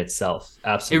topic in itself.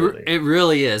 Absolutely. It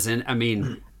really is, and I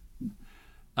mean,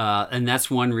 and that's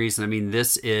one reason. I mean,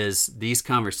 these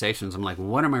conversations. I'm like,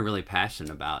 what am I really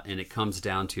passionate about? And it comes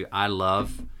down to I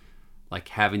love like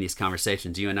having these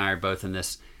conversations. You and I are both in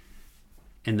this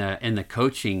in the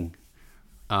coaching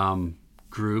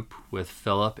group with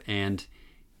Philip, and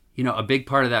a big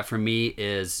part of that for me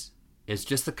is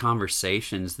just the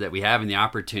conversations that we have and the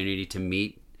opportunity to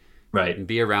meet Right. and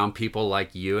be around people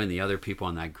like you and the other people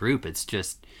in that group. It's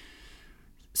just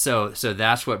so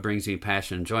that's what brings me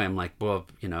passion and joy. I'm like, well,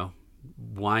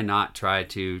 why not try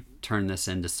to turn this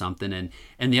into something?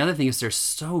 And the other thing is there's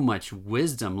so much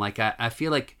wisdom. Like I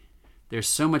feel like there's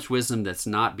so much wisdom that's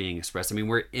not being expressed. I mean,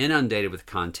 we're inundated with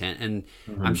content, and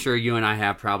I'm Mm-hmm. sure you and I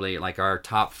have probably like our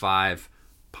top 5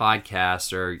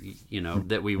 podcasts or Yep.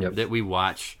 that we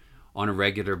watch on a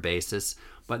regular basis.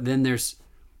 But then there's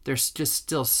just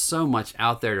still so much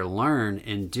out there to learn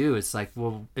and do. It's like,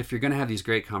 well, if you're going to have these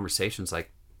great conversations,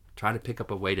 like try to pick up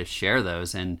a way to share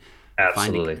those and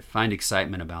Absolutely. find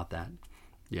excitement about that.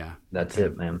 Yeah. That's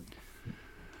it, man.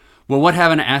 Well, what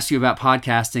haven't I asked you about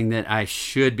podcasting that I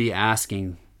should be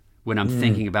asking when I'm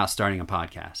thinking about starting a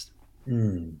podcast?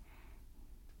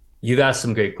 You've asked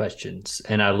some great questions,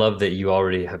 and I love that you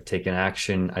already have taken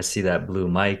action. I see that blue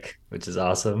mic, which is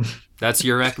awesome. That's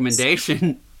your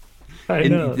recommendation. I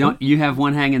know. You have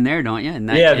one hanging there, don't you?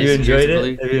 Yeah, have you enjoyed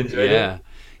it? Have you enjoyed it?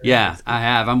 Yeah, I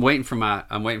have. I'm waiting for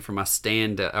my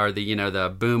stand or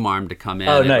the boom arm to come in.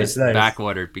 Oh, It nice. was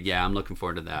backwatered, but yeah, I'm looking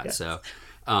forward to that. Yes. So,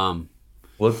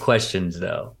 What questions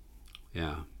though?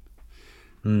 yeah.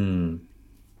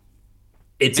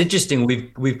 It's interesting.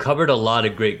 We've covered a lot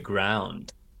of great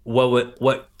ground.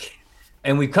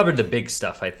 And we've covered the big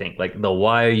stuff, I think, like the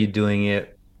why are you doing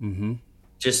it? Mm-hmm.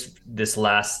 Just this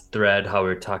last thread, how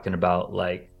we're talking about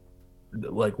like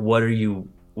what are you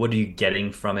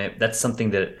getting from it? That's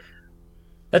something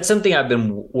I've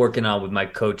been working on with my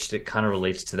coach that kind of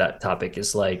relates to that topic,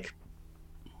 is like,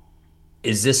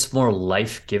 is this more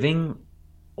life-giving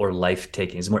or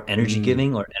life-taking? Is it more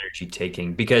energy-giving or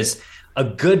energy-taking? Because a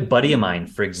good buddy of mine,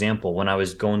 for example, when I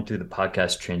was going through the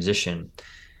podcast transition,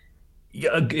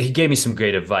 he gave me some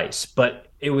great advice, but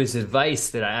it was advice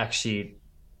that I actually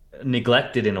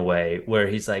neglected in a way, where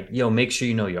he's like, yo, make sure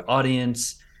you know your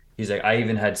audience. He's like, I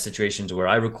even had situations where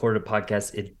I recorded a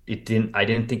podcast. I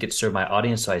didn't think it served my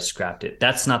audience, so I scrapped it.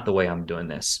 That's not the way I'm doing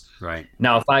this. Right.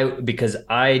 Now, because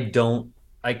I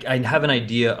have an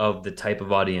idea of the type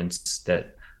of audience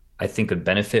that I think would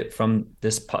benefit from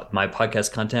my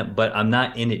podcast content, but I'm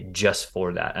not in it just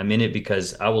for that. I'm in it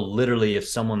because I will literally,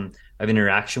 if I have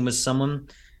interaction with someone,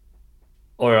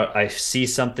 or I see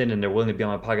something and they're willing to be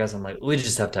on my podcast, I'm like, we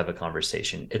just have to have a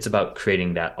conversation. It's about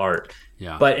creating that art.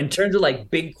 Yeah. But in terms of like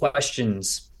big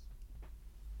questions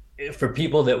for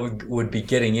people that would be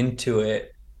getting into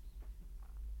it,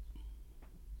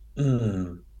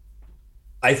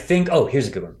 I think, here's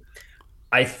a good one.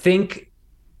 I think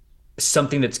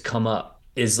something that's come up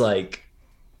is like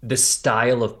the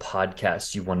style of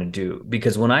podcast you want to do.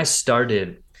 Because when I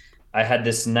started, I had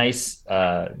this nice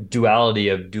duality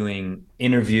of doing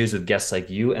interviews with guests like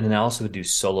you, and then I also would do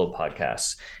solo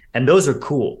podcasts. And those are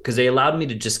cool because they allowed me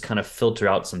to just kind of filter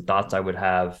out some thoughts I would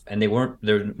have, and they weren't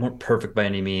perfect by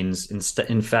any means.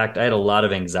 In fact, I had a lot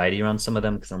of anxiety around some of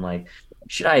them because I'm like,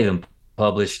 should I even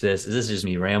publish this? Is this just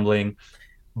me rambling?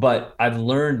 But I've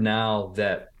learned now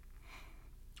that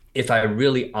if I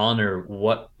really honor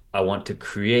what I want to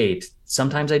create,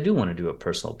 sometimes I do want to do a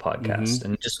personal podcast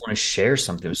and just want to share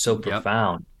something so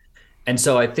profound. And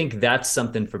so I think that's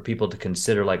something for people to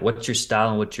consider, like, what's your style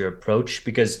and what's your approach?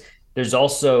 Because there's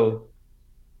also,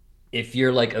 if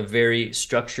you're like a very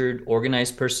structured,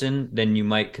 organized person, then you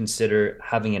might consider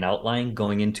having an outline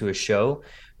going into a show.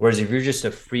 Whereas if you're just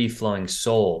a free flowing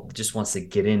soul that just wants to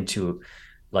get into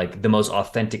like the most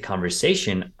authentic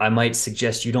conversation, I might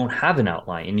suggest you don't have an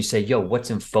outline and you say, yo,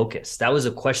 what's in focus? That was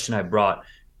a question I brought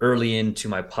early into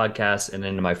my podcast and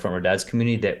into my Front Row Dads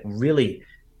community that really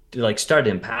like started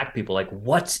to impact people. Like,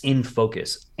 what's in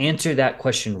focus? Answer that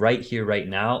question right here, right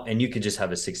now. And you could just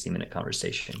have a 60-minute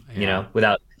conversation, you know,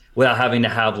 without having to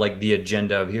have like the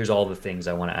agenda of here's all the things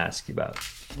I want to ask you about.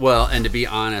 Well, and to be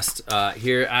honest,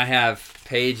 here I have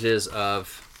pages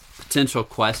of potential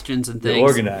questions and things. You're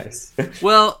organized.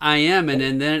 Well, I am, and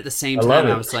then at the same time,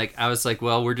 I was like,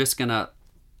 well, we're just gonna.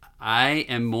 I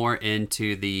am more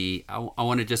into I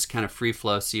want to just kind of free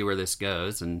flow, see where this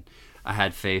goes, and I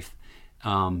had faith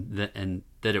that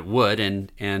it would,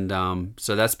 and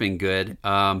so that's been good,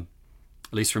 at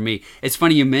least for me. It's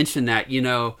funny you mentioned that. You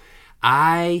know,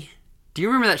 do you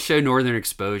remember that show Northern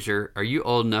Exposure? Are you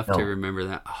old enough to remember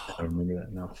that? Oh. I don't remember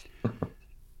that. No.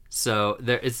 So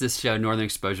it's this show, Northern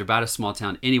Exposure, about a small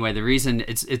town. Anyway, the reason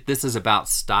this is about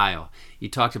style. You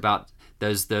talked about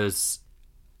those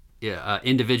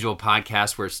individual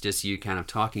podcasts where it's just you kind of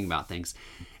talking about things.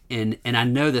 And I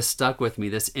know this stuck with me,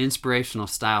 this inspirational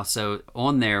style. So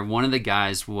on there, one of the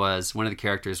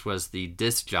characters was the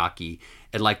disc jockey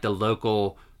at like the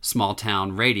local small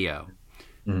town radio.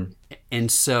 Mm-hmm.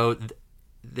 And so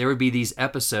there would be these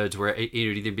episodes where it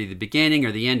would either be the beginning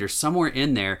or the end or somewhere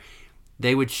in there.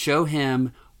 They would show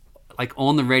him like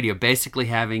on the radio, basically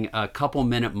having a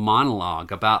couple-minute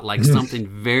monologue about like something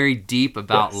very deep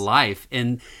about life.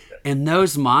 And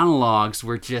those monologues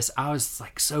were just, I was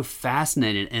like so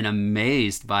fascinated and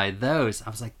amazed by those. I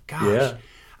was like, gosh,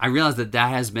 I realized that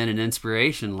has been an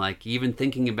inspiration. Like even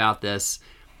thinking about this,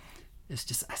 it's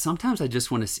just, sometimes you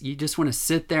just want to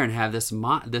sit there and have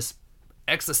this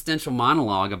existential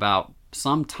monologue about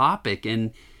some topic.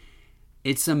 And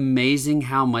it's amazing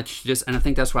how much and I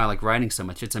think that's why I like writing so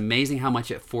much. It's amazing how much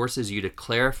it forces you to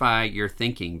clarify your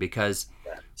thinking, because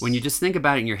when you just think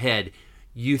about it in your head,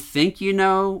 you think you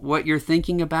know what you're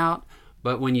thinking about,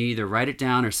 but when you either write it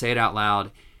down or say it out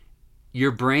loud,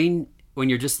 your brain, when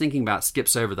you're just thinking about,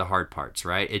 skips over the hard parts,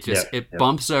 right? It just Yep. it Yep.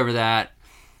 bumps over that.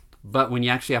 But when you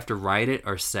actually have to write it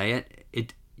or say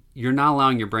it, you're not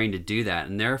allowing your brain to do that,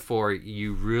 and therefore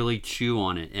you really chew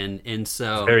on it. And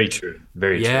so Very true.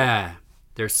 Very true. yeah,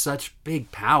 there's such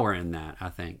big power in that, I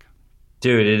think.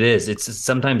 Dude, it is. It's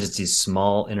sometimes it's these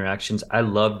small interactions. I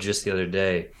love just the other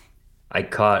day, I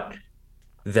caught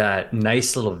that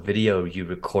nice little video you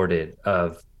recorded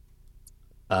of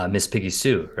Miss Piggy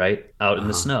Sue, right? Out in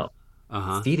the Uh-huh. snow,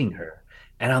 Uh-huh. feeding her.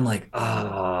 And I'm like,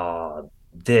 oh,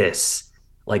 this,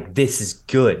 this is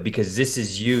good because this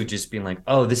is you just being like,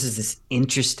 oh, this is this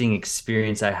interesting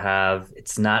experience I have.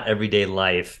 It's not everyday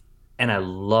life. And I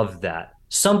love that.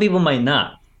 Some people might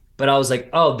not, but I was like,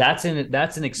 oh, that's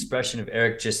an expression of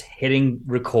Eric just hitting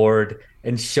record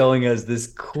and showing us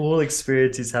this cool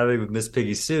experience he's having with Miss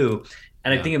Piggy Sue.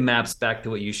 And I Yeah. think it maps back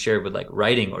to what you shared with like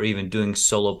writing or even doing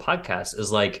solo podcasts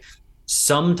is like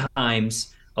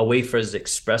sometimes a way for us to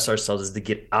express ourselves is to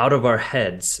get out of our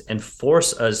heads and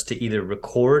force us to either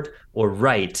record or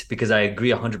write. Because I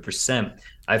agree 100%.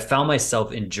 I found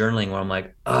myself in journaling where I'm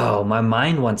like, oh, my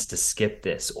mind wants to skip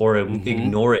this or Mm-hmm.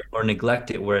 ignore it or neglect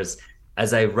it. Whereas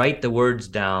as I write the words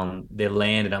down, they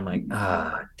land and I'm like,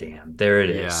 ah, damn, there it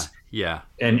Yeah. is. Yeah.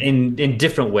 And in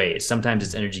different ways. Sometimes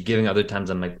it's energy giving, other times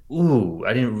I'm like, ooh,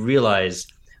 I didn't realize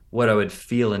what I would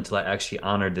feel until I actually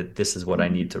honored that this is what I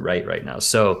need to write right now.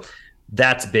 So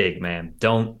that's big, man.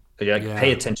 Don't like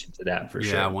pay Yeah. attention to that for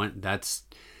Yeah. sure. One that's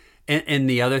and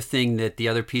the other thing, that the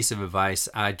other piece of advice,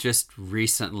 I just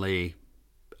recently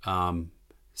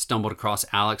stumbled across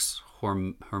Alex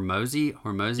Hormozy.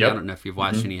 Hormozy. I don't Yep. know if you've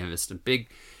watched Hmm. any of his. A big,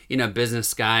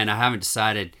 business guy, and I haven't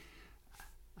decided.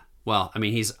 Well, I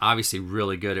mean, he's obviously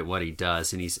really good at what he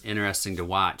does, and he's interesting to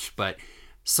watch. But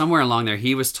somewhere along there,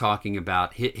 he was talking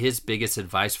about his biggest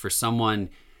advice for someone,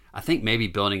 I think maybe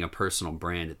building a personal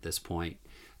brand at this point,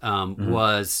 Hmm.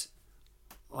 was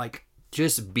like,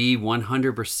 just be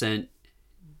 100%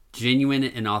 genuine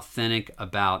and authentic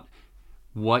about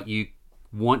what you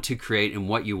want to create and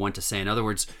what you want to say. In other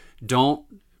words, don't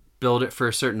build it for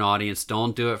a certain audience.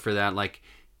 Don't do it for that. Like,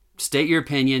 state your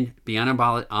opinion, be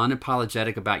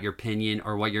unapologetic about your opinion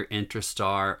or what your interests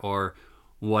are or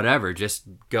whatever. Just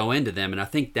go into them. And I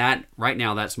think that right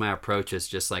now, that's my approach, is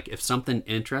just like, if something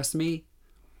interests me,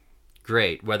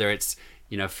 great. Whether it's,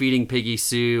 feeding Piggy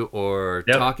Sue or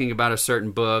Yep. talking about a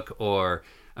certain book, or,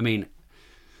 I mean,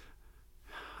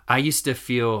 I used to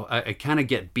feel, I kind of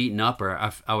get beaten up, or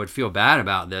I would feel bad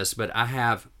about this, but I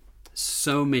have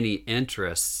so many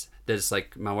interests that it's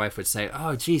like my wife would say,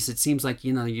 "Oh, geez, it seems like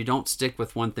you don't stick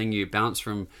with one thing; you bounce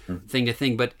from thing to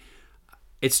thing." But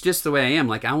it's just the way I am.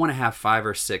 Like, I want to have 5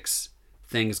 or 6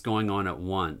 things going on at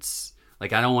once.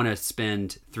 Like, I don't want to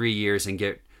spend 3 years and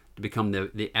get to become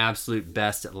the absolute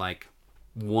best at like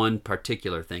one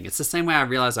particular thing. It's the same way I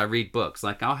realize I read books.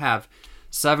 Like, I'll have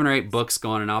 7 or 8 books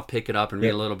going, and I'll pick it up and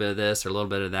read a Yep. little bit of this or a little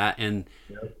bit of that, and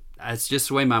Yep. it's just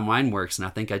the way my mind works. And I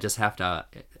think I just have to.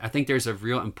 I think there's a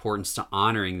real importance to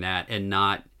honoring that and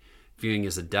not viewing it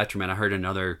as a detriment. I heard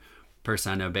another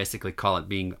person I know basically call it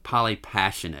being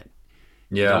polypassionate.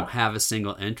 You don't Yeah. have a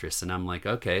single interest, and I'm like,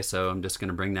 okay, so I'm just going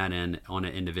to bring that in on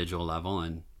an individual level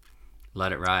and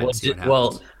let it ride Well, and see what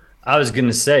well, happens. I was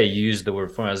gonna say you used the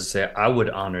word form. I was gonna say I would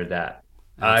honor that.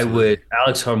 I would. Absolutely.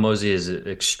 Alex Hormozy is an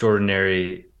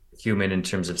extraordinary human in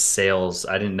terms of sales.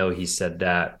 I didn't know he said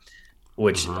that,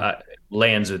 which Uh-huh.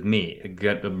 lands with me. It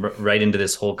got right into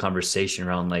this whole conversation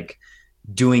around like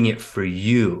doing it for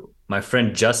you. My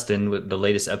friend Justin, with the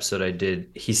latest episode I did,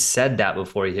 he said that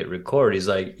before he hit record. He's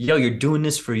like, yo, you're doing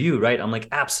this for you, right? I'm like,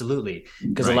 absolutely.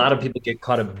 Because a Right. lot of people get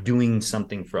caught up doing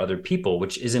something for other people,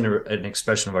 which isn't an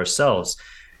expression of ourselves.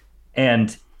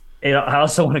 And I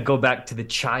also want to go back to the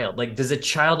child. Like, does a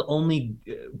child only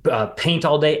paint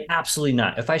all day? Absolutely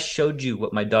not. If I showed you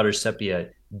what my daughter Sepia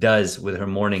does with her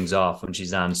mornings off when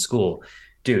she's on school,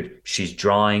 dude, she's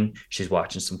drawing, she's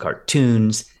watching some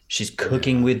cartoons, she's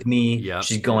cooking Yeah. with me, Yep.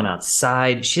 she's going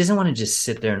outside. She doesn't want to just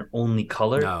sit there and only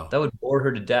color. No. That would bore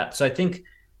her to death. So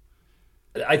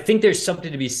I think there's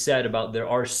something to be said about there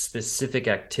are specific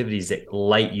activities that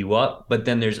light you up, but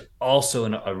then there's also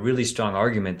a really strong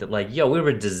argument that like, yo, we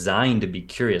were designed to be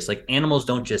curious. Like animals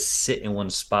don't just sit in one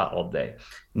spot all day.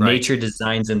 Right. Nature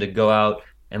designs them to go out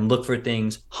and look for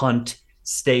things, hunt,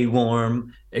 stay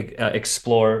warm,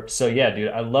 explore. So yeah,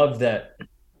 dude, I love that.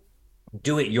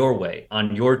 Do it your way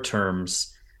on your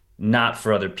terms, not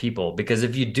for other people. Because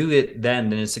if you do it,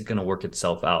 then it's going to work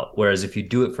itself out. Whereas if you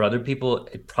do it for other people,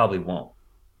 it probably won't.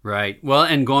 Right. Well,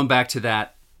 and going back to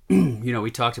that,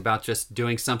 we talked about just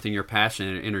doing something you're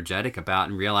passionate and energetic about,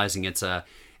 and realizing it's a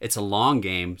long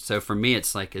game. So for me,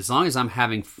 it's like, as long as I'm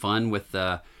having fun with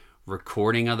the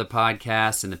recording of the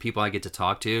podcast and the people I get to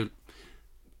talk to,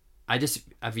 I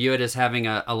view it as having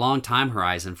a long time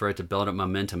horizon for it to build up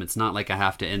momentum. It's not like I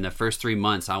have to, in the first 3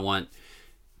 months, I want,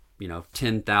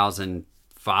 10,000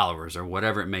 followers or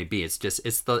whatever it may be. It's just,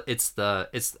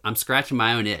 I'm scratching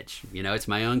my own itch. It's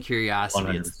my own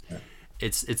curiosity. 100%.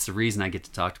 It's the reason I get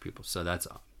to talk to people. So that's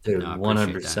all. Dude, I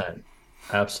 100%. that.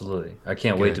 Absolutely. I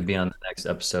can't wait to be on the next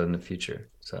episode in the future.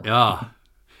 So. Oh,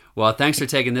 well, thanks for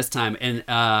taking this time. And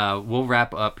we'll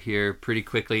wrap up here pretty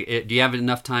quickly. Do you have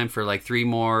enough time for like 3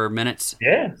 more minutes?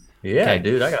 Yeah. Yeah, okay.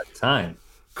 Dude, I got time.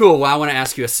 Cool. Well, I want to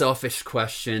ask you a selfish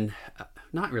question.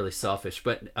 Not really selfish,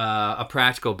 but a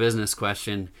practical business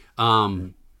question.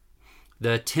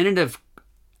 The tentative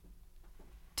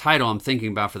title I'm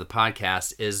thinking about for the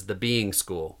podcast is The Being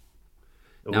School.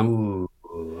 Now, ooh.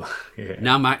 Yeah.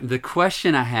 Now, the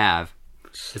question I have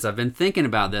is, I've been thinking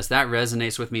about this. That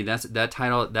resonates with me. That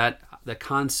title, the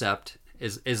concept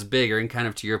is bigger, and kind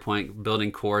of to your point,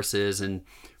 building courses and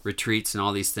retreats and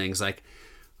all these things. Like,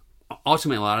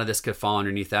 ultimately, a lot of this could fall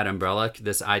underneath that umbrella.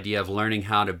 This idea of learning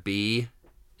how to be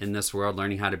in this world,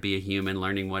 learning how to be a human,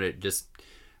 learning what it just.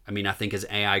 I mean, I think as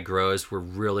AI grows,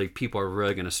 people are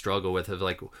really going to struggle with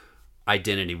like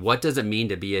identity. What does it mean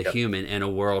to be a human in a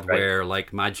world where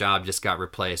like my job just got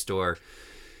replaced, or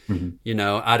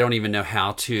I don't even know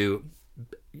how to.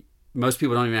 Most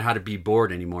people don't even know how to be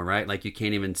bored anymore, right? Like, you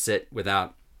can't even sit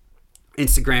without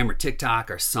Instagram or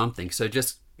TikTok or something. So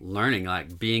just learning,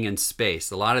 like being in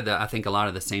space. I think a lot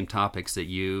of the same topics that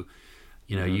you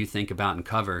think about and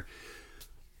cover.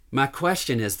 My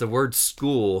question is, the word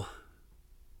school.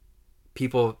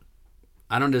 People,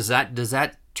 does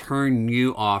that turn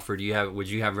you off, or would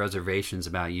you have reservations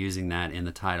about using that in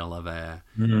the title of a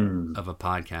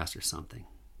podcast or something?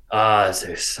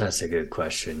 That's a good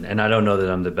question. And I don't know that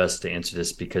I'm the best to answer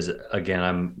this, because again,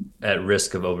 I'm at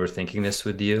risk of overthinking this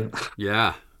with you.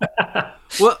 Yeah.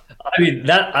 Well, I mean,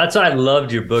 that's why I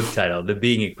loved your book title, The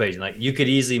Being Equation. Like, you could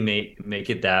easily make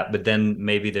it that, but then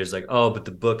maybe there's like, oh, but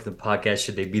the book, the podcast,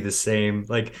 should they be the same?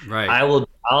 Like, right.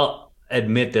 I'll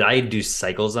admit that I do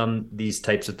cycles on these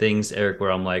types of things, Eric,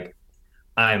 where I'm like,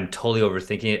 I'm totally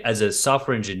overthinking it. As a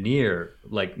software engineer,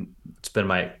 like, it's been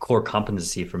my core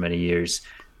competency for many years.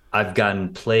 I've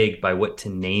gotten plagued by what to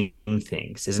name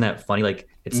things. Isn't that funny? Like,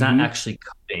 it's not actually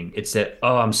coding. It's that,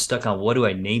 I'm stuck on, what do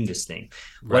I name this thing?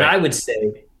 Right. What I would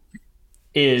say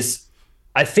is,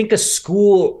 I think a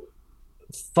school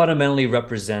fundamentally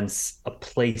represents a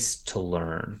place to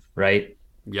learn, right?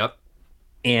 Yep.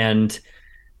 And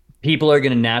people are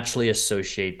going to naturally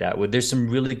associate that with, there's some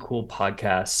really cool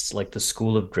podcasts like The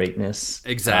School of Greatness.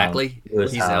 Exactly.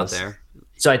 He's out there.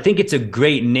 So I think it's a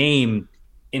great name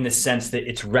in the sense that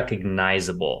it's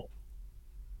recognizable.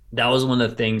 That was one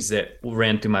of the things that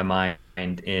ran through my mind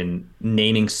in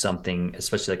naming something,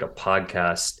 especially like a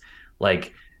podcast,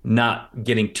 like not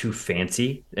getting too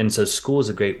fancy. And so school is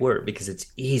a great word because it's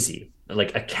easy.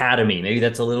 Like academy, maybe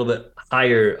that's a little bit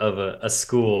higher of a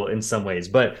school in some ways,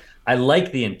 but I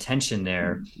like the intention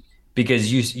there,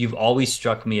 because you've always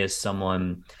struck me as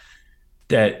someone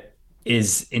that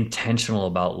is intentional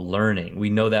about learning. We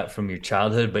know that from your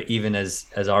childhood, but even as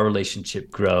our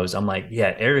relationship grows, I'm like,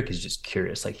 yeah, Eric is just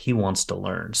curious. Like, he wants to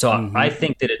learn. So I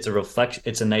think that it's a reflection.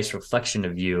 It's a nice reflection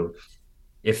of you,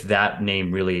 if that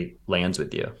name really lands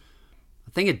with you.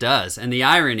 I think it does. And the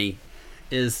irony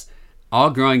is, all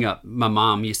growing up, my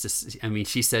mom used to,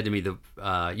 she said to me,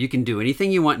 you can do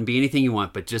anything you want and be anything you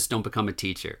want, but just don't become a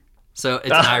teacher. So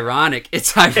it's ironic.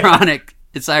 It's ironic.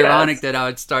 It's ironic that I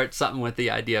would start something with the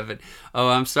idea of it. Oh,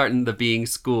 I'm starting the Being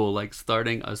School, like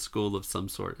starting a school of some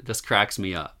sort. It just cracks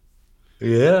me up.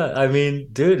 Yeah. I mean,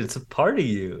 dude, it's a part of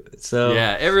you. So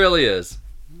yeah, it really is.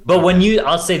 But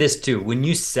I'll say this too, when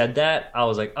you said that, I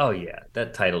was like, oh yeah,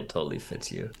 that title totally fits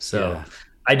you. So yeah.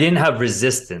 I didn't have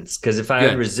resistance, because if I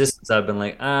had resistance, I'd been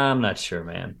like, I'm not sure,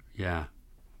 man. Yeah.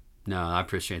 No, I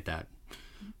appreciate that.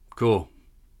 Cool.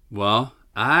 Well,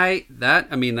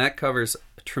 that covers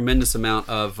a tremendous amount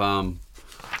of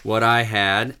what I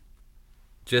had.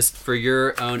 Just for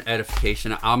your own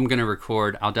edification, I'll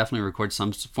definitely record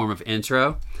some form of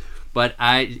intro. But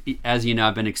as you know,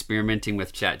 I've been experimenting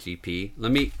with ChatGPT.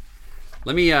 Let me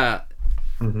I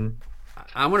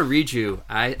want to read you.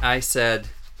 I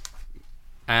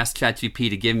asked ChatGPT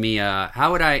to give me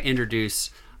how would I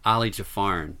introduce Ali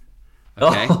Jafarin?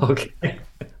 Okay. Oh, okay.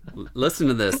 Listen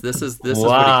to this. This is what he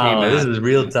wow, came out. This is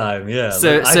real time. Yeah.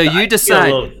 So you decide. I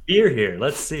feel a little fear here.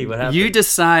 Let's see what happens. You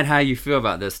decide how you feel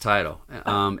about this title.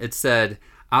 It said,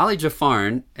 Ali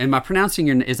Jafarin, am I pronouncing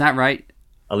your? Is that right?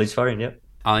 Ali Jafarin, yep.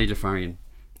 Ali Jafarin.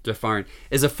 Jafarin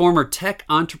is a former tech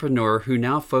entrepreneur who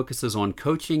now focuses on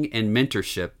coaching and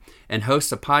mentorship and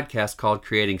hosts a podcast called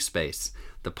Creating Space.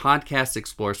 The podcast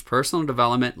explores personal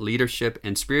development, leadership,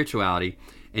 and spirituality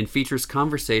and features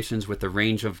conversations with a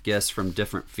range of guests from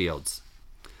different fields.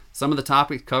 Some of the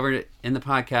topics covered in the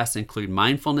podcast include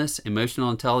mindfulness, emotional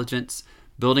intelligence,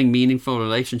 building meaningful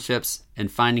relationships,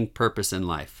 and finding purpose in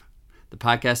life. The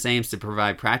podcast aims to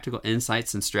provide practical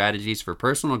insights and strategies for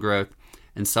personal growth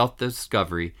and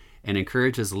self-discovery and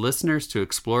encourages listeners to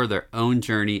explore their own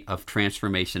journey of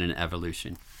transformation and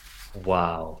evolution.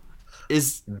 Wow.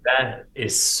 That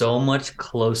is so much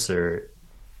closer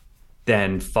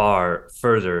than far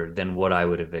further than what I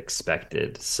would have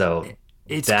expected. So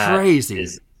it's crazy.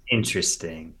 Is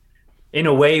interesting. In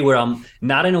a way where I'm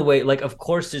not in a way, like, of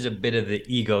course, there's a bit of the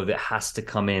ego that has to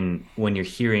come in when you're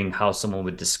hearing how someone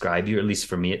would describe you, or at least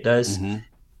for me, it does. Mm-hmm.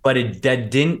 But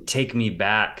that didn't take me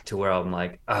back to where I'm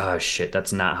like, oh shit,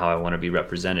 that's not how I want to be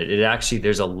represented. It actually,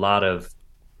 there's a lot of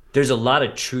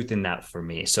truth in that for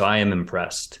me. So I am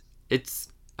impressed. I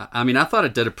thought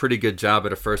it did a pretty good job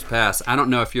at a first pass. I don't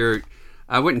know if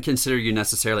I wouldn't consider you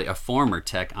necessarily a former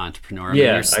tech entrepreneur. I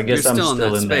guess I'm still in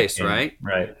that space, that right?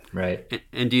 Right.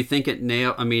 And do you think it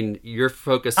nailed? I mean, you're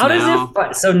focused now.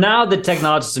 So now the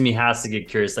technologist in me has to get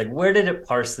curious. Like, where did it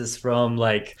parse this from?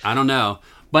 Like, I don't know.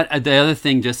 But the other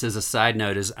thing, just as a side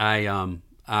note, is I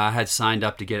had signed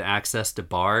up to get access to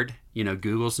Bard.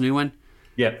 Google's new one.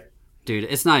 Yep. Dude,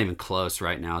 it's not even close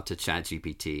right now to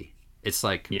ChatGPT. It's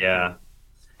like, yeah.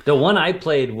 The one I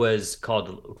played with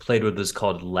was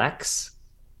called Lex,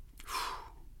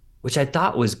 which I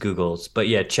thought was Google's, but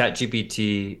yeah,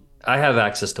 ChatGPT. I have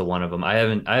access to one of them. I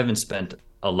haven't spent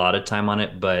a lot of time on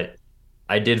it, but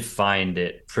I did find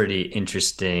it pretty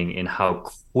interesting in how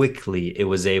quickly it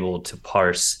was able to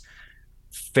parse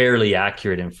fairly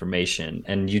accurate information.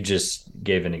 And you just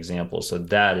gave an example, so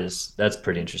that's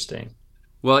pretty interesting.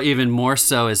 Well, even more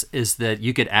so is that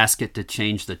you could ask it to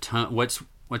change the tone.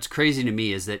 What's crazy to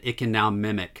me is that it can now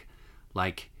mimic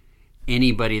like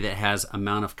anybody that has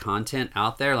amount of content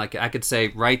out there. Like I could say,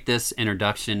 write this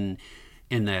introduction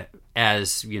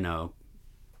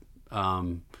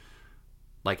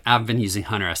like I've been using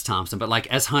Hunter S. Thompson, but like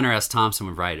as Hunter S. Thompson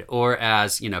would write it, or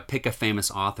as, pick a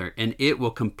famous author, and it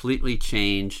will completely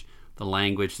change the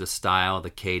language, the style, the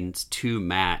cadence to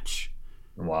match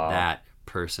that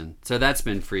person. So that's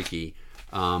been freaky.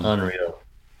 Unreal.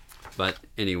 But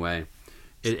anyway,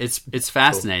 it's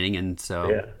fascinating, and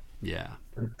so yeah.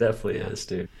 It definitely is,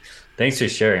 dude. Thanks for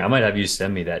sharing. I might have you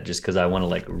send me that just because I want to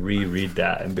like reread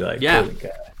that and be like, holy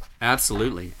God.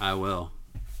 Absolutely, I will.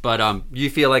 But you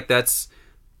feel like does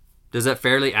that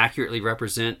fairly accurately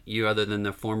represent you, other than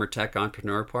the former tech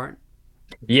entrepreneur part?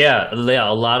 Yeah, a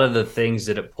lot of the things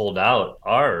that it pulled out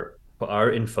are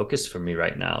in focus for me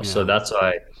right now. Yeah. So that's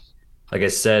why, like I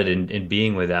said, in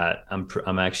being with that,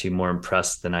 I'm actually more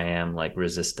impressed than I am like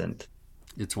resistant.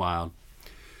 It's wild.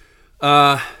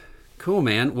 Cool,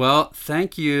 man. Well,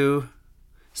 thank you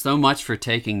so much for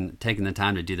taking the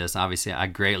time to do this. Obviously, I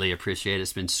greatly appreciate it.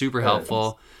 It's been super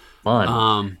helpful.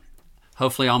 Fun.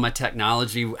 Hopefully all my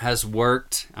technology has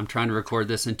worked. I'm trying to record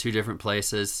this in 2 different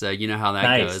places. So you know how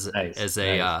that goes as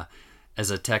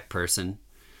a tech person.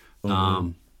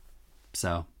 Mm-hmm.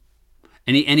 So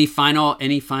any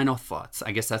final thoughts?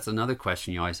 I guess that's another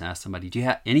question you always ask somebody. Do you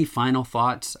have any final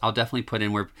thoughts? I'll definitely put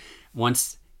in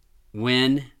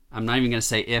when I'm not even going to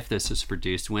say if this is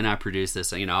produced, when I produce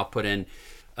this, I'll put in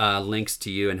links to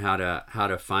you and how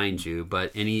to find you.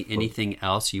 But anything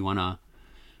else you want to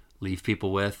leave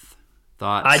people with?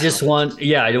 Thoughts? I want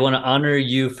to honor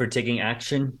you for taking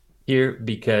action here,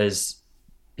 because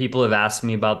people have asked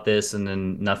me about this and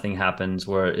then nothing happens.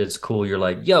 Where it's cool, you're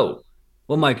like, yo,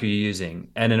 what mic are you using?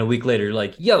 And then a week later, you're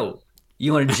like, yo,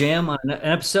 you want to jam on an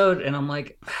episode? And I'm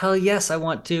like, hell yes, I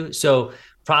want to. So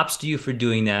props to you for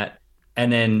doing that.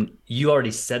 And then you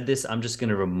already said this. I'm just going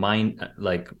to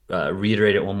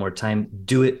reiterate it one more time.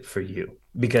 Do it for you,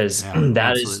 because that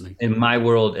absolutely. Is, in my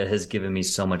world, it has given me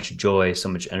so much joy, so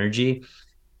much energy.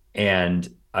 And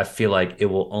I feel like it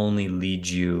will only lead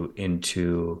you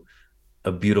into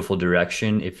a beautiful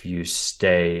direction if you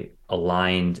stay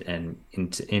aligned and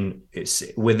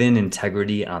within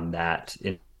integrity on that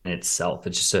in itself.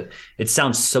 It's just it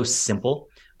sounds so simple,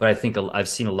 but I think I've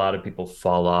seen a lot of people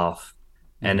fall off.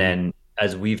 Mm-hmm. And then,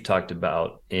 as we've talked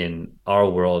about in our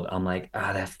world, I'm like,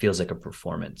 that feels like a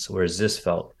performance, whereas this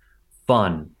felt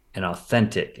fun and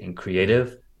authentic and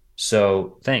creative.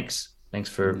 So thanks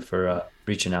for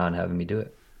reaching out and having me do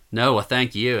it. No, well,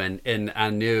 thank you. And I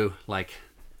knew, like,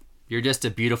 you're just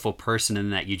a beautiful person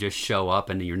in that you just show up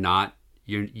and you're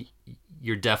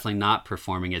definitely not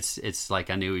performing. It's like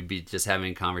I knew we'd be just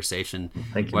having a conversation,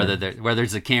 Thank you, whether man.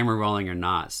 there's a camera rolling or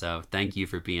not. So thank you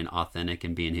for being authentic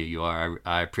and being who you are.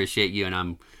 I appreciate you, and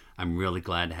I'm really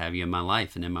glad to have you in my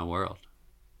life and in my world.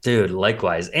 Dude,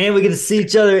 likewise. And we get to see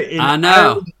each other in I know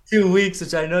Ireland in 2 weeks,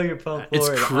 which I know you're pumped it's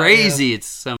for. And I am. crazy. It's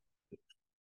so